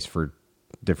companies for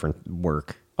different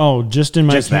work. Oh, just in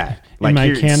my that. Like,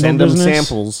 my candle send business? them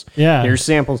samples. Yeah. Here's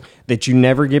samples that you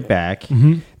never get back,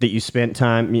 that you spent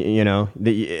time,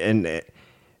 and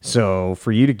so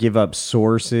for you to give up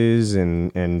sources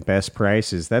and best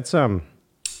prices, that's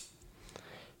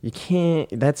you can't.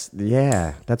 That's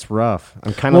rough.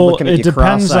 I'm kind of looking at you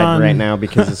cross-eyed right now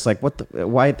because it's like,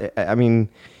 why? I mean,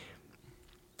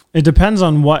 it depends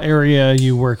on what area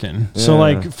you work in. Yeah. So,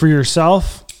 like for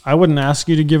yourself, I wouldn't ask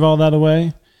you to give all that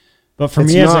away. But for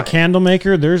me as a candle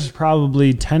maker, there's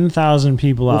probably 10,000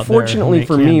 people out there. Fortunately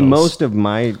for me, most of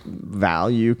my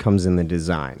value comes in the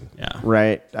design. Yeah.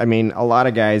 Right? I mean, a lot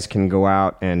of guys can go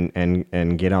out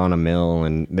and get on a mill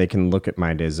and they can look at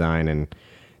my design, and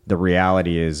the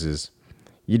reality is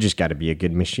you just got to be a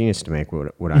good machinist to make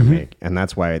what I make. And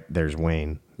that's why there's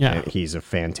Wayne. Yeah. And he's a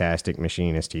fantastic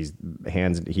machinist.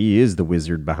 He is the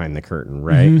wizard behind the curtain,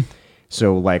 right?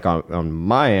 So like on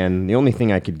my end, the only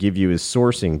thing I could give you is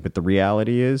sourcing, but the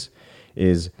reality is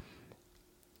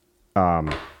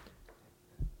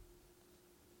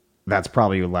that's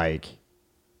probably like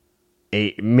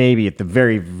maybe at the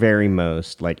very, very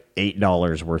most, like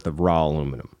 $8 worth of raw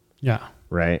aluminum. Yeah.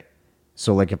 Right?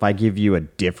 So like if I give you a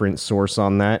different source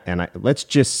on that, and let's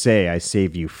just say I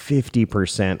save you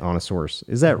 50% on a source,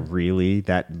 is that really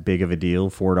that big of a deal,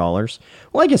 $4?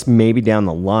 Well, I guess maybe down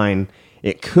the line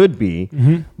it could be,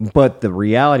 but the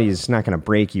reality is it's not going to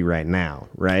break you right now,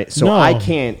 right? So I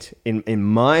can't, in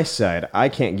my side, I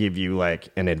can't give you like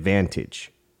an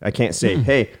advantage. I can't say,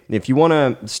 hey, if you want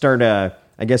to start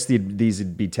I guess these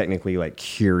would be technically like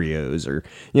curios or,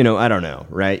 I don't know,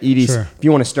 right? EDC. Sure. If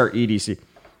you want to start EDC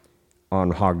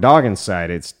on Hog Doggin's side,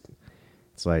 it's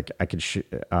like I could,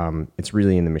 it's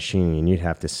really in the machine, and you'd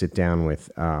have to sit down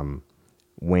with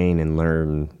Wayne and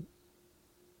learn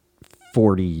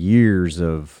 40 years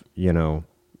of,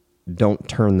 don't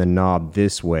turn the knob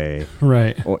this way.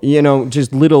 Right. Or,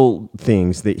 just little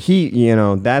things that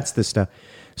that's the stuff.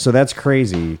 So that's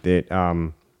crazy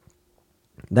that,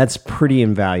 that's pretty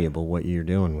invaluable what you're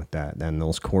doing with that. Then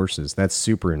those courses, that's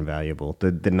super invaluable.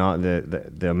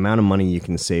 The amount of money you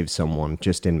can save someone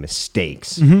just in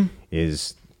mistakes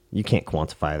is, you can't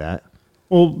quantify that.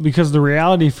 Well, because the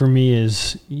reality for me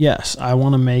is, yes, I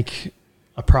want to make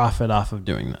a profit off of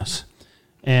doing this.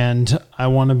 And I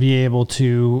want to be able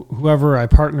to, whoever I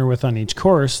partner with on each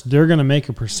course, they're going to make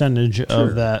a percentage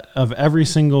of that, of every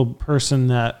single person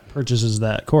that purchases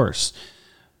that course.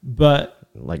 But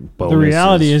like bonuses, the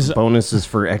reality is bonuses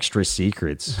for extra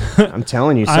secrets. I'm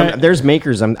telling you, there's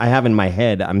makers I have in my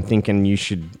head. I'm thinking you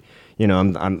should,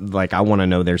 I'm like, I want to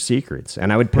know their secrets,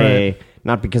 and I would pay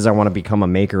not because I want to become a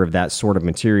maker of that sort of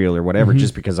material or whatever,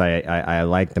 just because I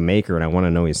like the maker and I want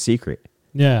to know his secret.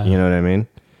 Yeah, you know what I mean.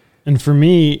 And for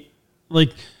me,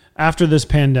 like after this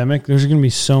pandemic, there's going to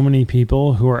be so many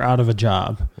people who are out of a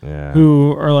job,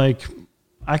 who are like,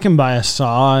 I can buy a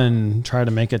saw and try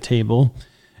to make a table,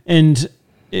 and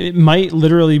it might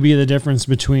literally be the difference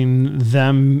between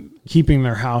them keeping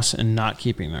their house and not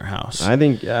keeping their house. I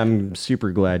think I'm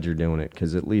super glad you're doing it,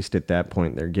 because at least at that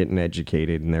point they're getting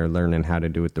educated and they're learning how to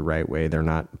do it the right way. They're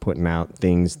not putting out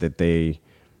things that they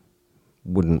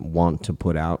wouldn't want to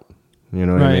put out. You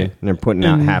know what I mean? And they're putting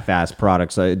out half-assed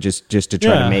products just to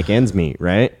try to make ends meet,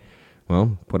 right?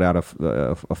 Well, put out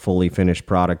a fully finished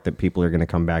product that people are going to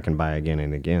come back and buy again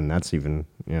and again. That's even,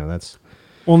 that's...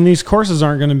 Well, and these courses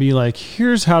aren't going to be like,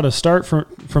 here's how to start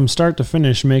from start to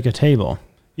finish, make a table.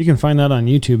 You can find that on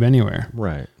YouTube anywhere.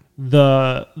 Right.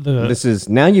 This is,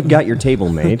 now you've got your table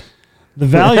made. The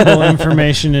valuable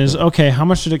information is, okay, how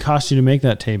much did it cost you to make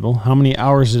that table? How many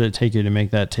hours did it take you to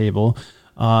make that table?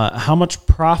 How much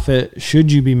profit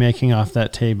should you be making off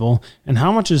that table? And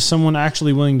how much is someone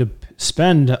actually willing to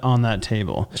spend on that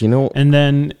table? Do you know? And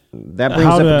then that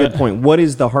brings up a good point. What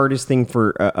is the hardest thing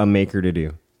for a maker to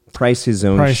do? Price his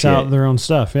own shit. Price out their own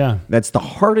stuff, yeah. That's the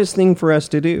hardest thing for us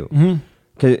to do.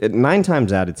 Because 9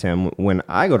 times out of 10, when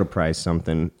I go to price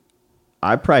something,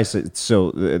 I price it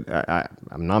so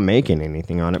I'm not making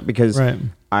anything on it, because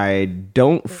I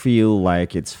don't feel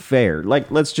like it's fair.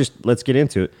 Like, let's get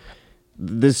into it.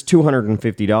 This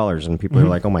 $250, and people are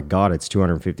like, oh my God, it's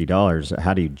 $250.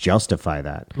 How do you justify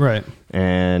that? Right.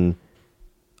 And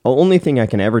the only thing I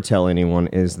can ever tell anyone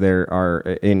is there are,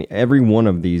 in every one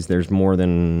of these, there's more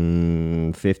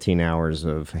than 15 hours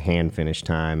of hand finish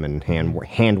time and hand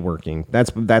working.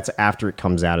 That's after it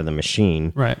comes out of the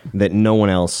machine, right? That no one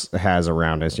else has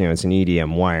around us. It's an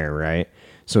EDM wire, right?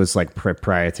 So it's like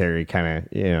proprietary kind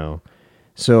of,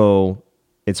 So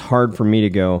it's hard for me to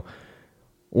go,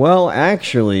 well,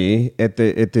 actually, at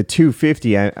the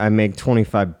 250, I make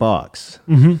 $25.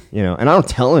 And I don't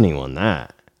tell anyone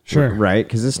that. Sure. Right?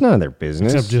 Because it's none of their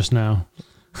business. Except just now.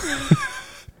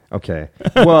 Okay.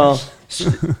 Well,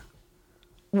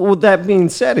 that being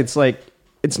said, it's like,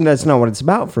 that's not what it's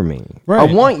about for me. Right.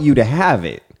 I want you to have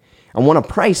it. I want to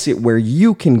price it where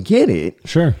you can get it.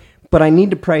 Sure. But I need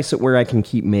to price it where I can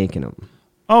keep making them.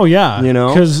 Oh, yeah.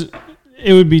 Because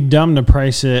it would be dumb to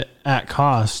price it at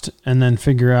cost and then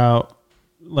figure out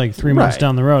like 3 months Right.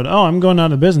 down the road, oh, I'm going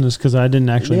out of business because I didn't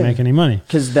actually make any money.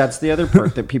 Because that's the other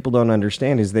part that people don't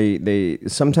understand is they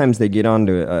sometimes they get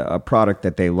onto a product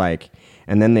that they like,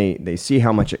 and then they see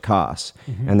how much it costs,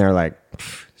 and they're like,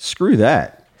 screw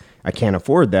that. I can't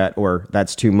afford that, or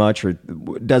that's too much, or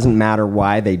it doesn't matter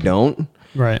why they don't.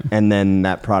 Right. And then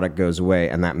that product goes away,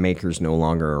 and that maker's no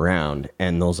longer around,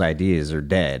 and those ideas are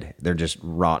dead. They're just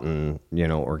rotten,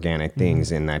 organic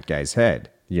things in that guy's head.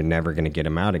 You're never going to get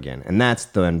them out again, and that's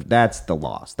the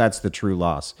loss. That's the true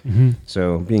loss.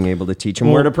 So being able to teach them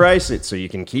where to price it, so you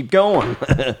can keep going.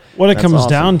 What it That's comes awesome.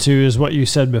 down to is what you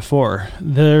said before.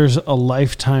 There's a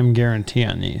lifetime guarantee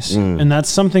on these. And that's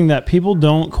something that people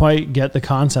don't quite get the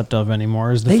concept of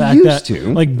anymore, is the They fact used that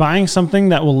to. like buying something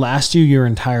that will last you your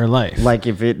entire life. Like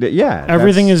if it,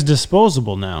 Everything is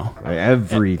disposable now.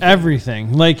 everything.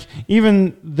 Everything. Like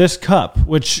even this cup,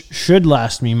 which should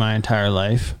last me my entire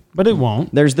life, but it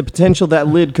won't. There's the potential that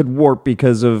lid could warp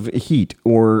because of heat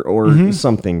or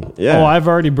something. Yeah. Oh, I've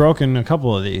already broken a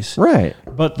couple of these. right.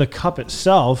 But the cup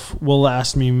itself will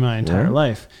last me my entire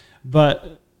life.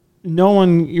 But no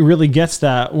one really gets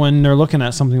that when they're looking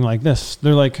at something like this.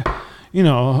 They're like,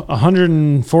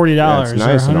 $140. That's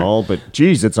nice and all, but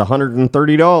geez, it's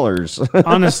 $130.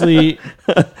 Honestly,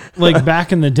 like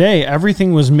back in the day,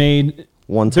 everything was made.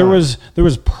 One time. There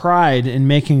was pride in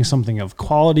making something of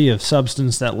quality, of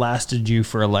substance that lasted you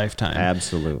for a lifetime.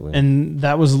 Absolutely. And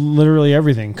that was literally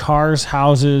everything. Cars,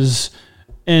 houses,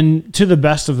 and to the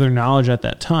best of their knowledge at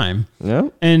that time. Yeah.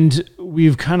 And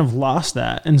we've kind of lost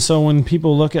that. And so when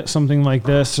people look at something like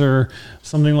this or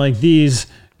something like these,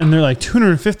 and they're like,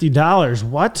 $250,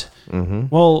 what?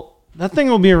 Well, that thing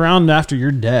will be around after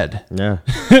you're dead. Yeah.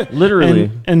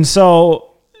 Literally. And so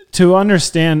to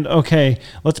understand, okay,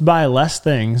 let's buy less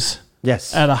things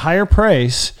yes. at a higher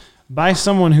price, buy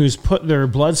someone who's put their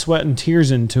blood, sweat, and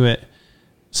tears into it,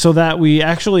 so that we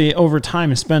actually over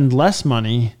time spend less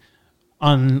money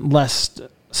on less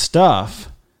stuff,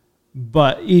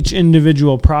 but each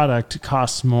individual product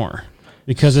costs more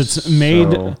because it's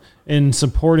made So- in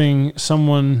supporting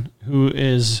someone who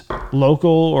is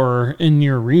local or in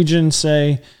your region,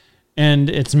 say, and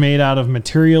it's made out of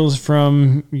materials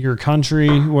from your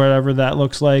country, whatever that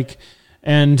looks like,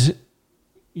 and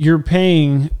you're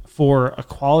paying for a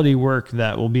quality work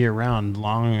that will be around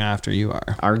long after you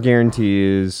are. Our guarantee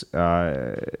is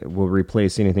we'll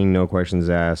replace anything, no questions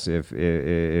asked. If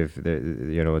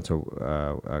it's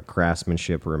a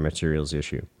craftsmanship or a materials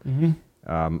issue.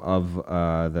 Of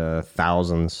the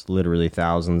thousands, literally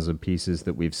thousands of pieces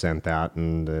that we've sent out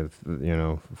in the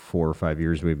 4 or 5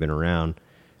 years we've been around,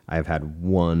 I've had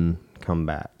one come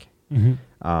back. And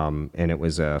it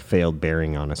was a failed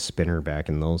bearing on a spinner back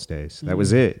in those days. That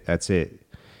was it. That's it.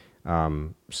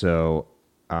 So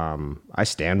I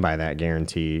stand by that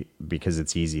guarantee because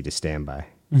it's easy to stand by.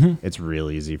 It's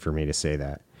real easy for me to say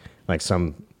that. Like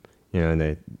some,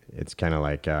 it's kind of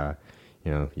like, yeah,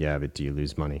 but do you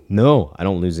lose money? No, I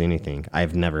don't lose anything.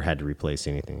 I've never had to replace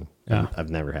anything. Yeah. I've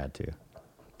never had to.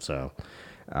 So,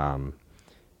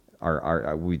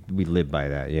 we live by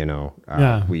that,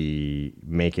 Yeah. We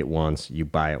make it once, you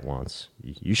buy it once.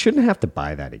 You shouldn't have to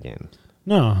buy that again.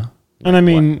 No. And I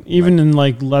mean, even in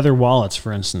like leather wallets,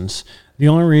 for instance, the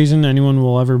only reason anyone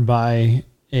will ever buy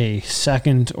a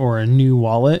second or a new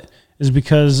wallet is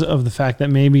because of the fact that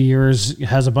maybe yours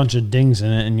has a bunch of dings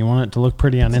in it and you want it to look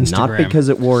pretty on Instagram. Not because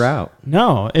it wore out.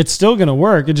 No, it's still going to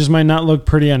work. It just might not look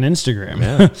pretty on Instagram.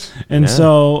 Yeah. And Yeah.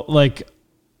 so like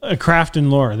a Craft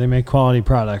and Lore, they make quality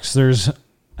products. There's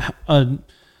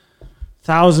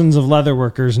thousands of leather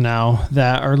workers now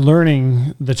that are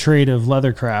learning the trade of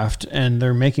leathercraft, and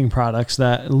they're making products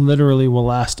that literally will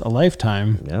last a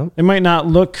lifetime. Yeah. It might not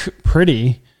look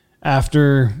pretty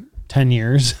after 10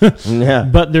 years, Yeah.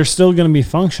 but they're still going to be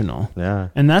functional. Yeah.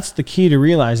 And that's the key to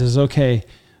realize is, okay,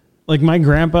 like my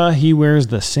grandpa, he wears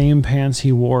the same pants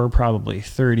he wore probably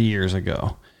 30 years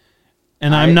ago.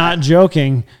 And I'm not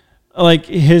joking. Like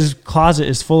his closet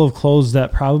is full of clothes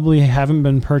that probably haven't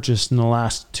been purchased in the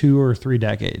last 2 or 3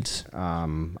 decades.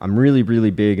 I'm really,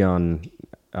 really big on,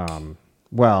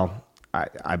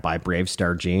 I buy Brave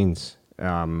Star jeans.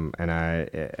 And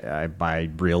I buy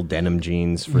real denim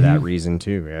jeans for that reason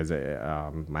too. As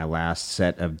my last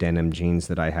set of denim jeans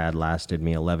that I had lasted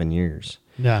me 11 years.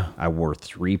 Yeah. I wore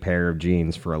 3 pair of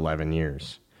jeans for 11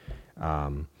 years.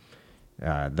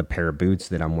 The pair of boots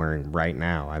that I'm wearing right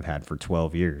now, I've had for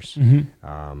 12 years.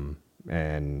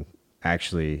 And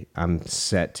actually, I'm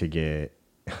set to get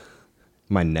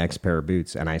my next pair of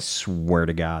boots. And I swear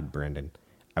to God, Brendan,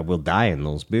 I will die in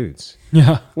those boots.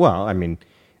 Yeah. Well, I mean,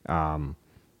 I'm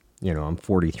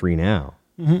 43 now.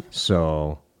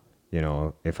 So,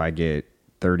 if I get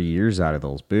 30 years out of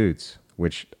those boots,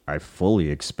 which I fully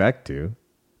expect to,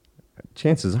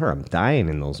 chances are I'm dying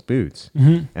in those boots.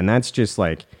 Mm-hmm. And that's just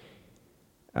like,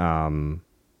 you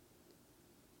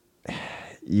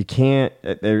can't,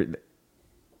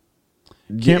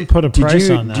 can't put a price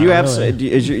on that. Do you have,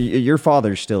 is your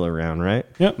father's still around, right?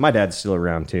 Yep. My dad's still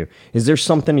around too. Is there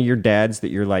something to your dad's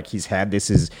that you're like, he's had, this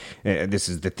is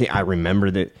the thing. I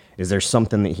remember that. Is there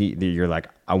something that you're like,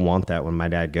 I want that when my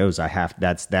dad goes,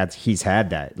 he's had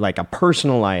that, like a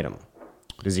personal item.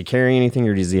 Does he carry anything,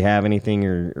 or does he have anything,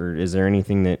 or is there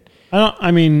anything that? I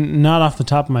mean, not off the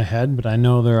top of my head, but I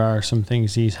know there are some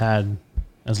things he's had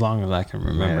as long as I can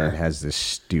remember. It has this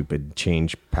stupid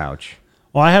change pouch.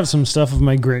 Well, I have some stuff of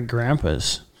my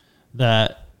great-grandpa's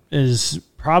that is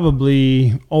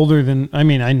probably older than,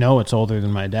 I know it's older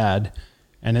than my dad,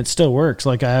 and it still works.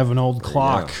 Like, I have an old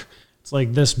clock. It's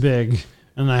like this big,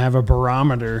 and I have a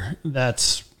barometer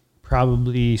that's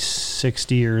probably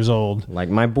 60 years old. Like,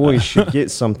 my boys should get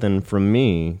something from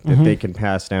me that they can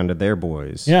pass down to their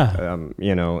boys. Yeah.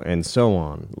 And so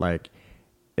on. Like,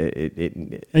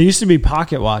 it used to be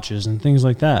pocket watches and things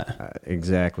like that.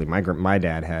 Exactly. My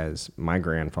dad has my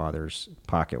grandfather's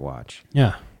pocket watch.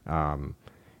 Yeah.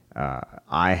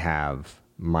 I have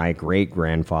my great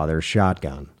grandfather's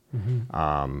shotgun.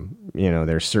 Mm-hmm.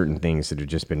 There's certain things that have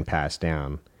just been passed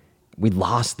down. We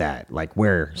lost that, like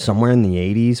somewhere in the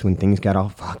 80s when things got all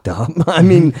fucked up. I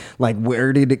mean, like,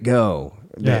 where did it go?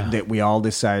 That we all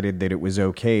decided that it was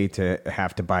okay to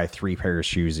have to buy 3 pairs of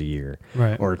shoes a year,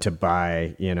 right? Or to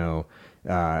buy,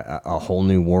 a whole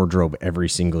new wardrobe every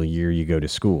single year you go to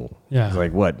school. Yeah. It's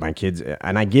like, what, my kids,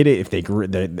 and I get it if they grew,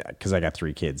 because I got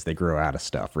 3 kids, they grow out of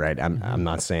stuff, right? I'm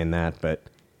not saying that, but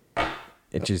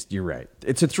it just, you're right.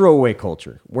 It's a throwaway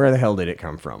culture. Where the hell did it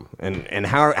come from? And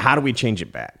how do we change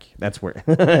it back? That's where,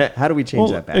 how do we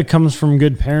change that back? It comes from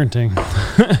good parenting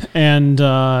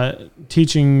and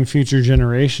teaching future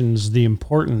generations the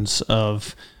importance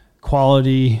of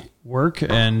quality work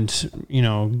and,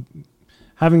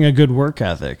 having a good work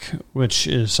ethic, which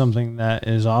is something that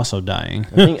is also dying.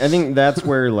 I think that's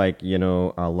where, like,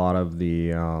 a lot of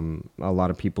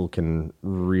people can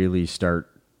really start.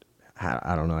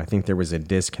 I don't know. I think there was a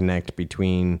disconnect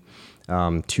between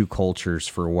 2 cultures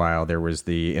for a while. There was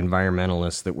the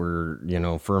environmentalists that were,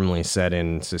 firmly set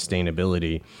in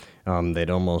sustainability. That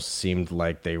almost seemed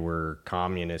like they were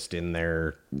communist in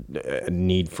their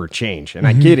need for change. And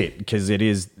I get it, because it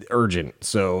is urgent.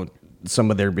 So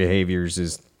some of their behaviors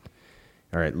is,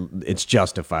 all right, it's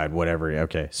justified, whatever.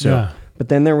 Okay. So, But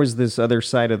then there was this other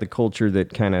side of the culture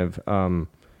that kind of,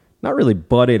 not really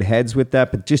butted heads with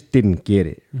that, but just didn't get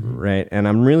it, right? And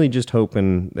I'm really just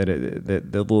hoping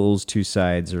that those 2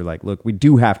 sides are like, look, we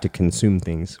do have to consume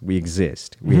things. We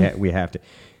exist. We have to.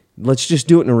 Let's just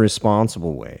do it in a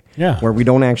responsible way, where we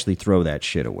don't actually throw that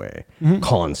shit away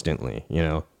constantly.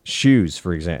 Shoes,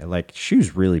 for example, like,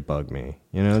 shoes really bug me.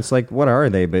 It's like, what are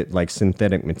they but like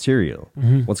synthetic material?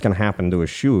 What's going to happen to a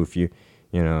shoe if you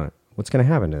what's going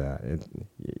to happen to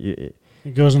that?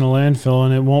 It goes in a landfill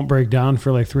and it won't break down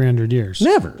for like 300 years.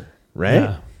 Never,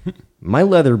 right? Yeah. My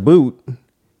leather boot,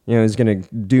 is going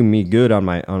to do me good on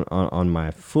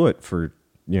my foot for,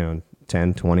 10,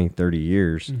 20, 30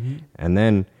 years. And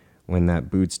then when that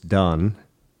boot's done,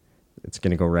 it's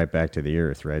going to go right back to the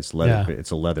earth, right? It's leather. Yeah.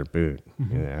 It's a leather boot.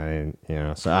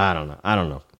 So I don't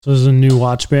know. So this is a new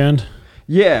watch band?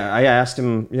 Yeah, I asked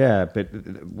him, but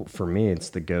for me, it's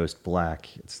the Ghost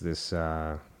Black. It's this,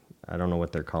 I don't know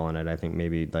what they're calling it. I think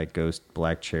maybe like Ghost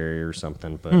Black Cherry or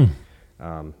something. But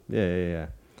yeah.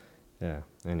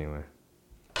 Anyway,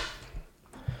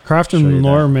 Craft and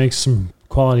Lore makes some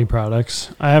quality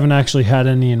products. I haven't actually had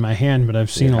any in my hand, but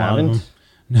I've seen a lot of them.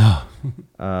 No.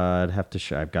 I'd have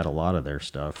to I've got a lot of their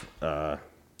stuff.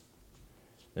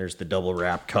 There's the double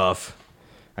wrap cuff.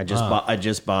 I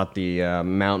just bought the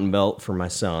mountain belt for my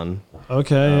son.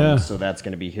 Okay, So that's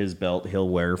going to be his belt he'll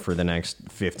wear for the next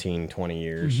 15, 20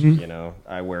 years.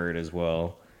 I wear it as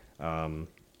well.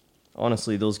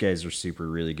 Honestly, those guys are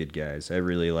really good guys. I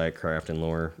really like Craft and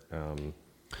Lore.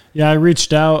 Yeah, I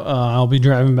reached out. I'll be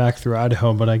driving back through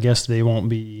Idaho, but I guess they won't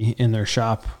be in their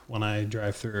shop when I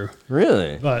drive through.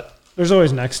 Really? But there's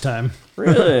always next time.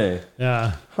 Really?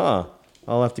 Yeah. Huh.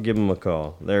 I'll have to give them a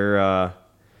call. They're...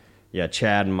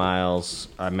 Chad and Miles.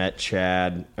 I met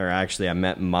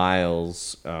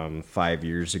Miles 5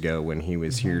 years ago when he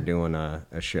was here doing a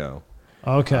show.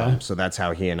 Okay. So that's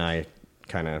how he and I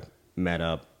kind of met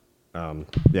up,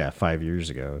 5 years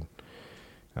ago.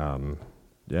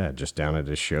 Just down at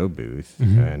his show booth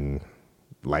and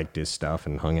liked his stuff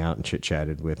and hung out and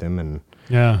chit-chatted with him. And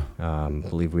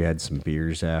believe we had some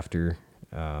beers after.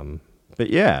 But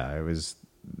yeah,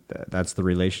 that's the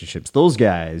relationships. Those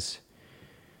guys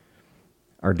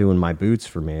are doing my boots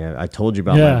for me. I told you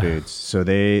about my boots. So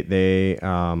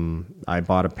I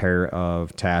bought a pair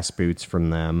of TAS boots from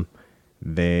them.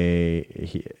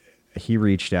 He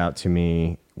reached out to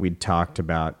me. We'd talked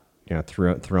about,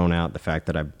 thrown out the fact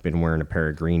that I've been wearing a pair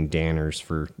of green Danners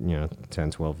for,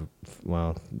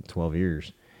 12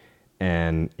 years.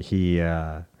 And he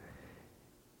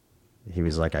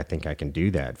was like, I think I can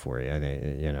do that for you.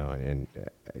 And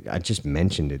I just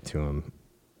mentioned it to him.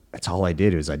 That's all I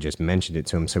did, is I just mentioned it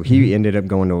to him. So he ended up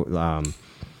going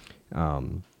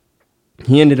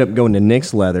to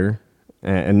Nick's Leather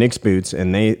and Nick's Boots,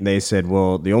 and they said,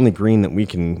 well, the only green that we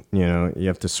can, you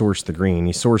have to source the green.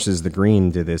 He sources the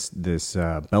green to this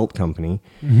belt company.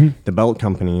 Mm-hmm. The belt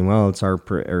company, well, it's to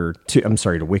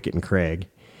Wickett and Craig.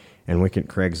 And Wickett and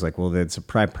Craig's like, well, that's a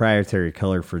proprietary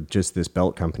color for just this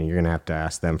belt company. You're going to have to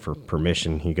ask them for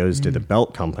permission. He goes to the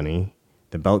belt company.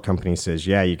 The belt company says,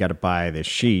 yeah, you got to buy this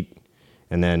sheet,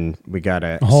 and then we got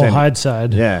to whole hide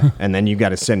side. Yeah, and then you got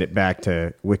to send it back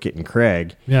to Wickett and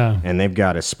Craig. Yeah, and they've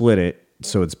got to split it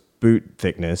so it's boot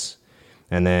thickness,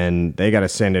 and then they got to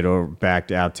send it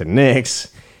back out to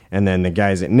Nick's, and then the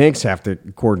guys at Nick's have to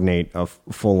coordinate a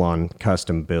full-on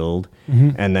custom build,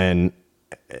 and then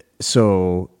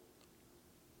so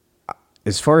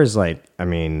as far as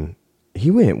he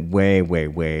went way, way,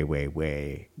 way, way,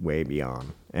 way, way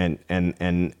beyond.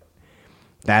 And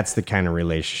that's the kind of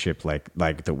relationship like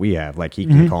that we have. Like, he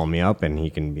can call me up and he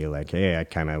can be like, hey, I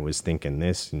kind of was thinking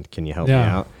this, and can you help me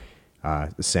out?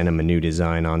 Send him a new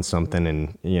design on something,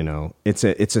 and it's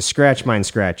a scratch mine,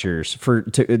 scratch yours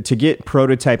to get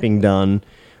prototyping done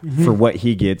for what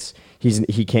he gets.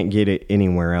 He can't get it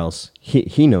anywhere else.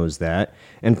 He knows that.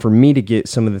 And for me to get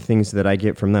some of the things that I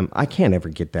get from them, I can't ever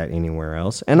get that anywhere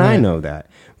else. And I know that.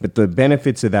 But the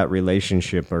benefits of that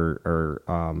relationship are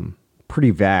pretty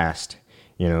vast.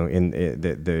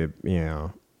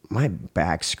 My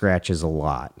back scratches a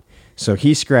lot. So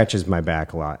he scratches my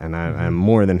back a lot, and I'm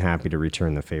more than happy to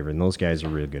return the favor. And those guys are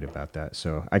really good about that.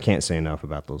 So I can't say enough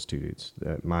about those two dudes.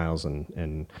 Miles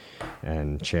and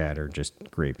Chad are just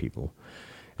great people.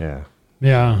 Yeah.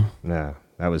 Yeah. Yeah.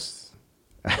 That was...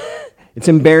 It's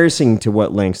embarrassing to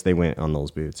what lengths they went on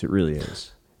those boots. It really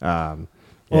is. Well,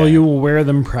 you will wear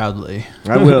them proudly.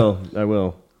 I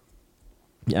will.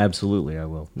 Absolutely, I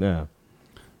will. Yeah.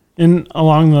 And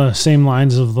along the same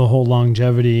lines of the whole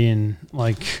longevity and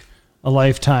like a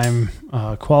lifetime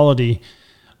quality,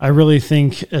 I really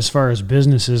think as far as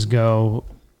businesses go,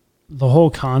 the whole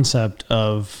concept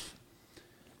of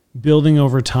building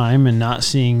over time and not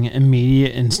seeing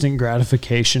immediate instant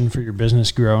gratification for your business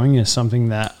growing is something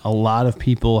that a lot of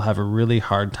people have a really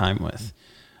hard time with.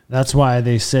 That's why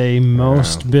they say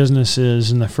most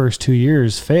businesses in the first 2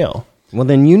 years fail. Well,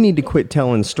 then you need to quit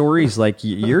telling stories like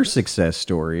your success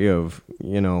story of,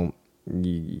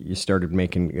 you started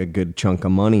making a good chunk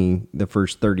of money the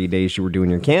first 30 days you were doing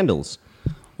your candles.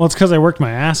 Well, it's because I worked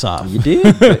my ass off. You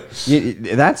did.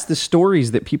 That's the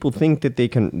stories that people think that they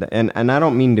can. And I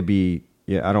don't mean to be.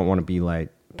 I don't want to be like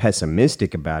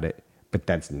pessimistic about it, but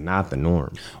that's not the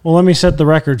norm. Well, let me set the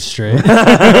record straight.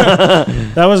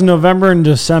 That was November and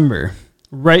December,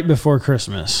 right before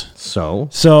Christmas. So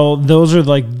those are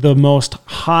like the most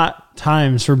hot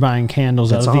times for buying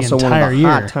candles out of the entire year. That's also one of the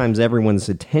hot times everyone's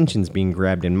attention's being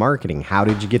grabbed in marketing. How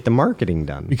did you get the marketing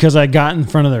done? Because I got in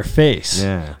front of their face.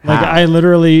 Yeah.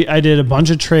 I did a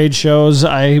bunch of trade shows.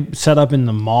 I set up in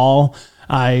the mall.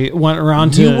 I went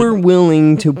around to... You were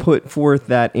willing to put forth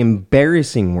that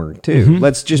embarrassing work, too.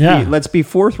 Mm-hmm. Let's be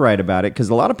forthright about it, because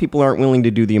a lot of people aren't willing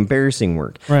to do the embarrassing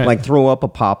work. Right. Like throw up a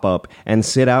pop-up and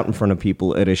sit out in front of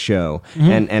people at a show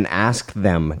and ask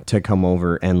them to come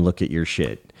over and look at your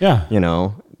shit. Yeah.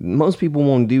 Most people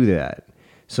won't do that.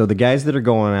 So the guys that are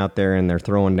going out there and they're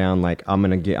throwing down like, I'm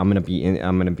gonna be an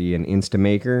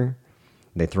Instamaker.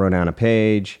 They throw down a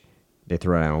page, they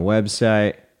throw down a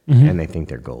website, and they think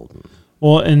they're golden.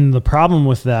 Well, and the problem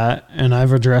with that, and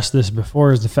I've addressed this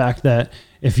before, is the fact that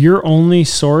if your only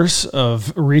source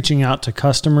of reaching out to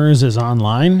customers is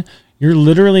online, you're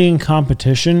literally in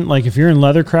competition. Like if you're in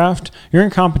Leathercraft, you're in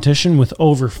competition with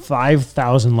over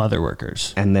 5,000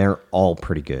 leatherworkers. And they're all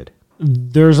pretty good.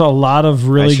 There's a lot of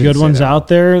really good ones out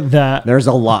there that... There's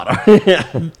a lot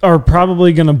of... are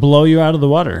probably going to blow you out of the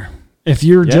water. If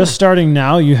you're just starting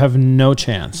now, you have no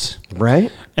chance.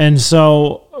 Right. And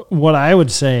so what I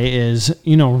would say is,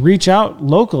 reach out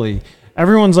locally.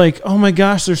 Everyone's like, oh my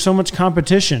gosh, there's so much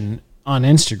competition on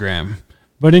Instagram.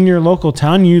 But in your local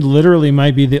town, you literally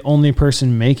might be the only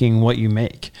person making what you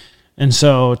make. And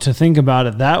so to think about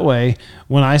it that way,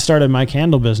 when I started my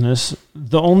candle business,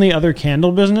 the only other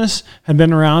candle business had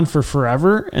been around for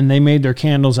forever, and they made their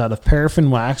candles out of paraffin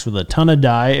wax with a ton of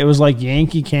dye. It was like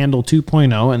Yankee Candle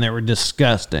 2.0, and they were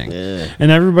disgusting. Yeah.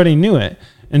 And everybody knew it.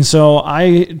 And so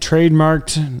I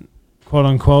trademarked, quote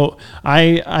unquote,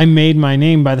 I made my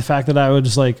name by the fact that I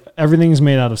was like, everything's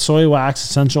made out of soy wax,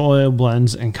 essential oil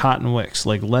blends, and cotton wicks,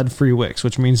 like lead-free wicks,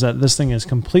 which means that this thing is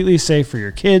completely safe for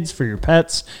your kids, for your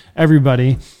pets,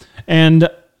 everybody. And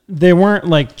they weren't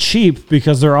like cheap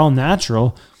because they're all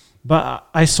natural, but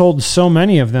I sold so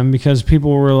many of them because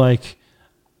people were like,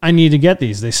 I need to get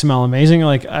these. They smell amazing.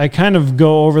 Like I kind of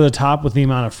go over the top with the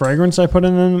amount of fragrance I put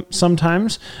in them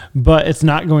sometimes, but it's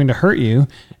not going to hurt you.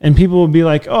 And people will be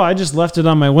like, oh, I just left it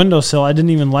on my windowsill. I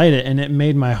didn't even light it. And it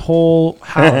made my whole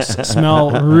house smell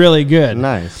really good.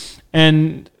 Nice.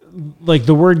 And like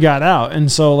the word got out.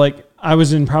 And so like I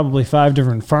was in probably 5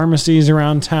 different pharmacies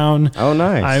around town. Oh,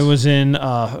 nice. I was in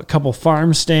a couple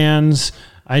farm stands.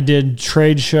 I did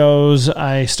trade shows.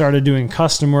 I started doing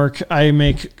custom work. I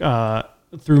make,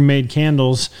 through Made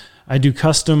Candles, I do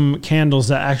custom candles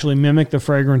that actually mimic the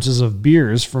fragrances of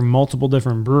beers from multiple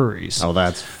different breweries. Oh,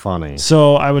 that's funny.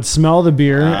 So I would smell the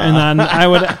beer, and then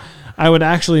I would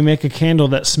actually make a candle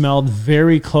that smelled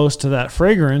very close to that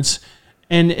fragrance,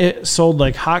 and it sold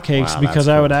like hotcakes because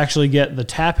I would actually get the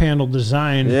tap handle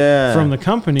design from the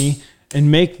company and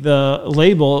make the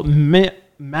label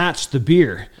match the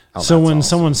beer. Oh, so when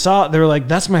someone saw it, they were like,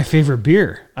 "That's my favorite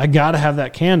beer. I got to have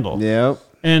that candle." Yep.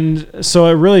 And so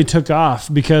it really took off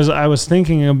because I was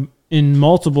thinking in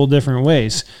multiple different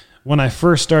ways. When I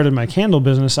first started my candle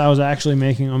business, I was actually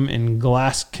making them in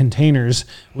glass containers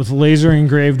with laser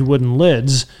engraved wooden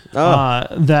lids.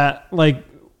 That, like,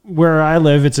 where I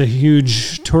live, it's a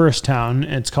huge tourist town.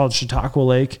 It's called Chautauqua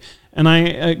Lake. And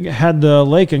I had the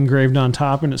lake engraved on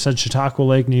top, and it said Chautauqua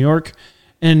Lake, New York.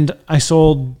 And I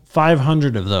sold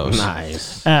 500 of those.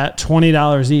 Nice. At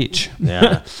 $20 each.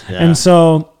 Yeah. And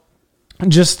so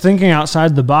just thinking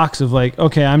outside the box of like,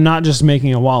 okay, I'm not just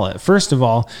making a wallet. First of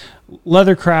all,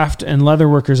 leathercraft and leather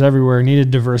workers everywhere need to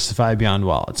diversify beyond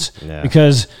wallets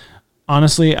because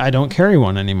honestly, I don't carry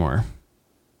one anymore.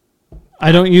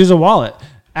 I don't use a wallet.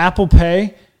 Apple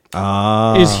Pay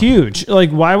is huge.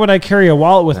 Like, why would I carry a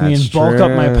wallet with me and bulk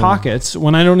up my pockets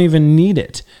when I don't even need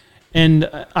it? And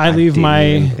I didn't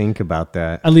even think about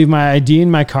that. I leave my ID in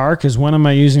my car because when am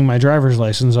I using my driver's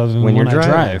license other than when I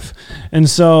drive? And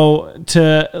so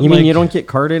you mean you don't get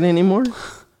carded anymore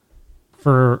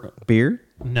for beer?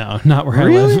 No, not where I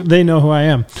live. They know who I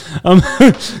am.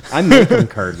 I make them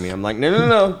card me. I'm like,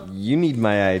 no. You need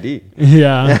my ID.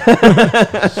 Yeah.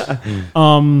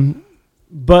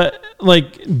 But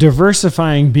like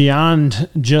diversifying beyond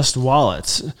just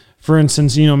wallets. For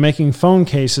instance, making phone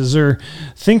cases or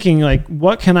thinking like,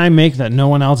 what can I make that no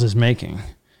one else is making?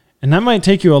 And that might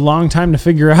take you a long time to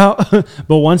figure out.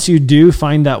 But once you do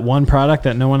find that one product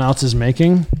that no one else is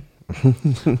making,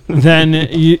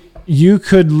 then you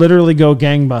could literally go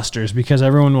gangbusters because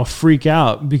everyone will freak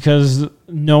out because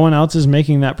no one else is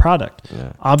making that product.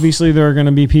 Yeah. Obviously, there are going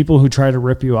to be people who try to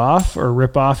rip you off or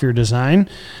rip off your design.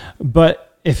 But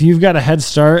if you've got a head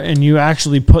start and you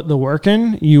actually put the work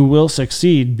in, you will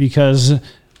succeed because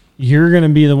you're going to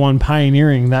be the one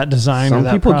pioneering that design. Some or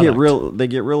that people product.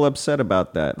 get real upset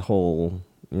about that whole,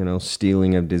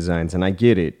 stealing of designs, and I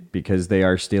get it because they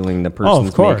are stealing the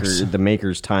person's the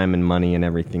maker's time and money and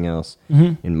everything else.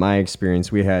 Mm-hmm. In my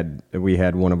experience, we had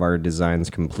one of our designs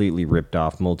completely ripped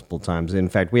off multiple times. In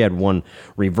fact, we had one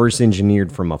reverse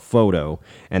engineered from a photo,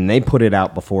 and they put it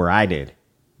out before I did.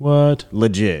 What?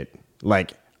 Legit.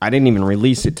 Like, I didn't even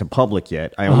release it to public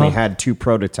yet. I only had 2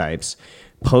 prototypes,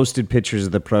 posted pictures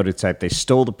of the prototype. They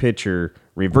stole the picture,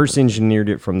 reverse engineered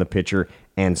it from the picture,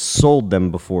 and sold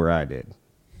them before I did.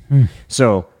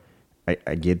 So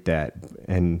I get that.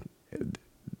 And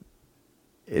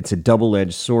it's a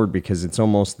double-edged sword because it's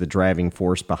almost the driving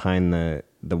force behind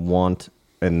the want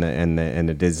and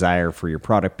the desire for your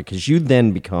product because you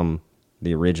then become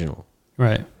the original.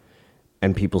 Right.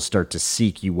 And people start to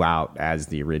seek you out as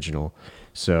the original.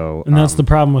 So, and that's the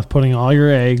problem with putting all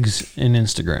your eggs in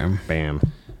Instagram. Bam.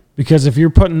 Because if you're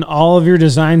putting all of your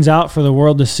designs out for the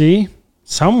world to see,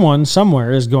 someone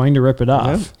somewhere is going to rip it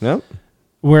off. Yep.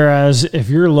 Whereas if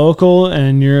you're local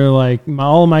and you're like,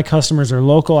 all of my customers are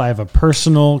local, I have a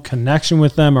personal connection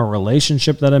with them, a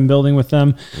relationship that I'm building with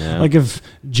them. Yeah. Like if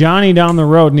Johnny down the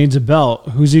road needs a belt,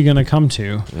 who's he going to come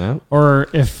to? Yeah. Or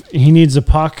if he needs a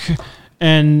puck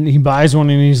and he buys one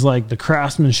and he's like, the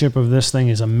craftsmanship of this thing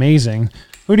is amazing.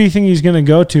 Who do you think he's going to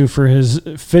go to for his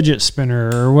fidget spinner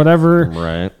or whatever?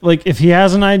 Right. Like, if he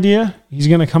has an idea, he's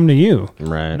going to come to you.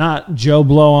 Right. Not Joe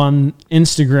Blow on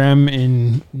Instagram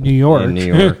in New York. In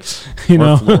New York.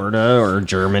 Or Florida or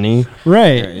Germany.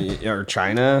 Right. Or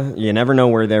China. You never know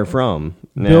where they're from.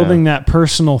 Building that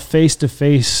personal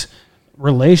face-to-face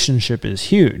relationship is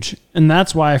huge. And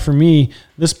that's why, for me,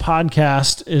 this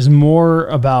podcast is more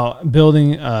about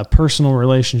building a personal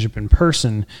relationship in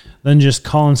person than just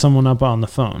calling someone up on the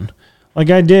phone.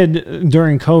 Like I did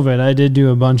during COVID, I did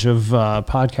do a bunch of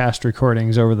podcast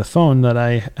recordings over the phone that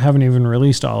I haven't even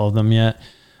released all of them yet.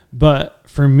 But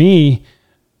for me,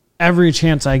 every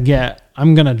chance I get,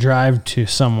 I'm going to drive to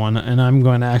someone and I'm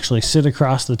going to actually sit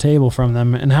across the table from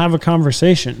them and have a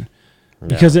conversation.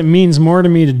 Because it means more to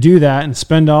me to do that and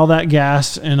spend all that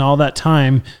gas and all that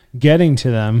time getting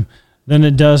to them than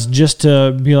it does just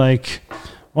to be like,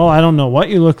 well, I don't know what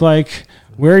you look like,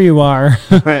 where you are.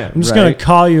 I'm just going to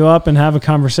call you up and have a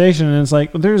conversation. And it's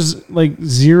like, there's like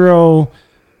zero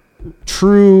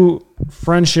true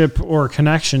friendship or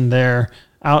connection there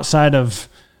outside of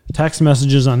text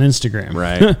messages on Instagram.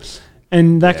 Right.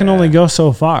 And that can only go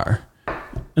so far.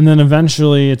 And then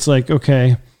eventually it's like,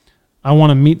 okay, I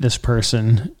want to meet this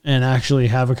person and actually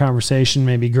have a conversation,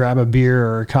 maybe grab a beer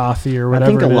or a coffee or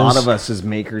whatever. I think a lot of us as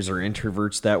makers are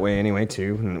introverts that way anyway,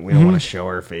 too. And we don't want to show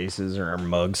our faces or our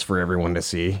mugs for everyone to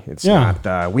see. It's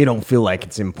not, we don't feel like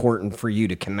it's important for you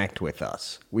to connect with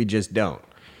us. We just don't.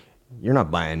 You're not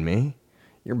buying me.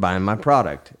 You're buying my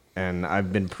product. And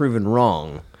I've been proven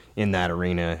wrong in that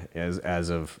arena as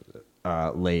of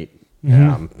late.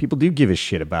 People do give a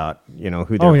shit about,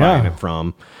 who they're buying it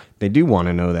from. They do want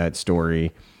to know that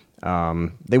story.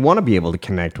 They want to be able to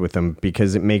connect with them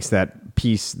because it makes that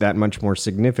piece that much more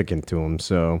significant to them.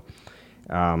 So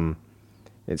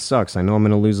it sucks. I know I'm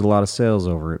going to lose a lot of sales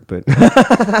over it, but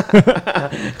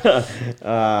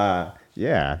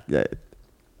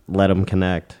let them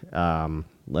connect.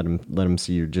 Let them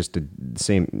see you're just the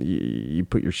same. You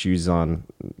put your shoes on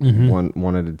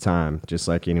one at a time, just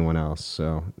like anyone else.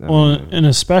 So, and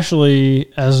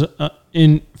especially as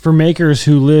for makers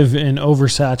who live in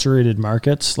oversaturated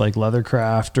markets like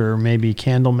leathercraft or maybe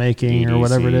candle making or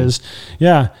whatever it is.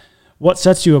 Yeah, what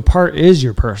sets you apart is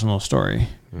your personal story.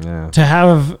 Yeah. To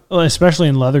have, especially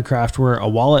in leathercraft, where a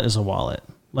wallet is a wallet.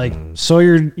 Like, so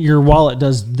your wallet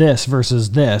does this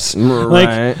versus this. Right.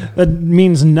 Like, that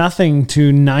means nothing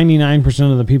to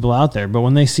 99% of the people out there. But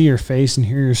when they see your face and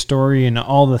hear your story and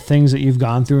all the things that you've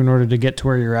gone through in order to get to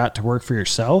where you're at to work for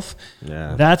yourself,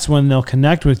 that's when they'll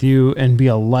connect with you and be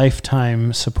a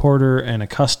lifetime supporter and a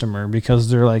customer, because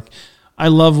they're like, I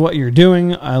love what you're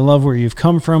doing. I love where you've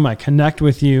come from. I connect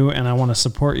with you, and I want to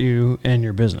support you and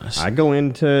your business. I go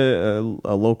into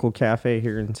a local cafe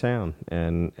here in town,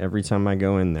 and every time I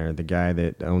go in there, the guy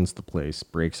that owns the place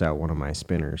breaks out one of my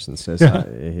spinners and says,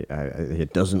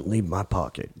 it doesn't leave my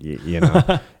pocket, you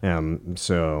know?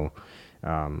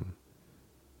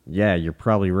 You're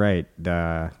probably right.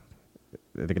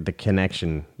 The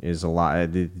connection is a lot.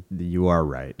 You are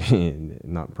right.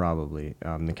 Not probably.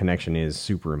 The connection is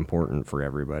super important for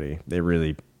everybody.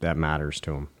 That matters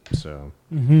to them. So,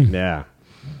 yeah.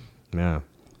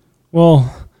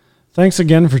 Well, thanks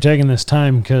again for taking this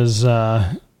time, because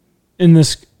in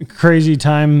this crazy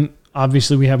time,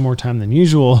 obviously we have more time than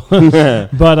usual,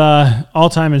 but all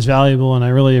time is valuable, and I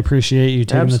really appreciate you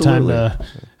taking the time to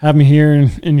have me here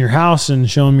in your house and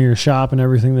showing me your shop and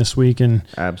everything this week. And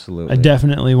absolutely, I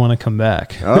definitely want to come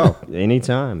back. Oh,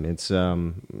 anytime. It's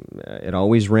it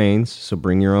always rains, so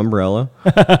bring your umbrella.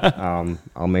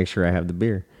 I'll make sure I have the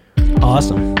beer.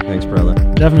 Awesome. Thanks, brother.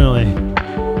 Definitely.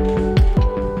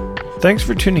 Thanks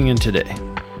for tuning in today.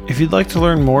 If you'd like to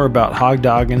learn more about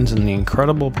Hogdoggins and the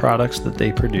incredible products that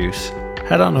they produce,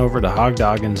 head on over to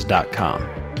hogdoggins.com.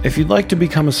 If you'd like to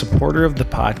become a supporter of the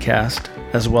podcast,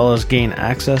 as well as gain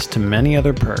access to many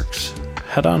other perks,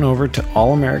 head on over to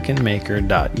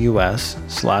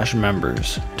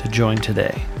allamericanmaker.us/members to join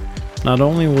today. Not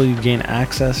only will you gain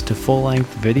access to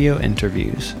full-length video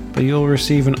interviews, but you'll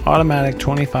receive an automatic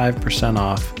 25%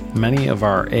 off many of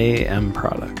our AAM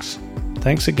products.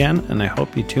 Thanks again, and I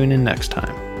hope you tune in next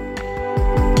time.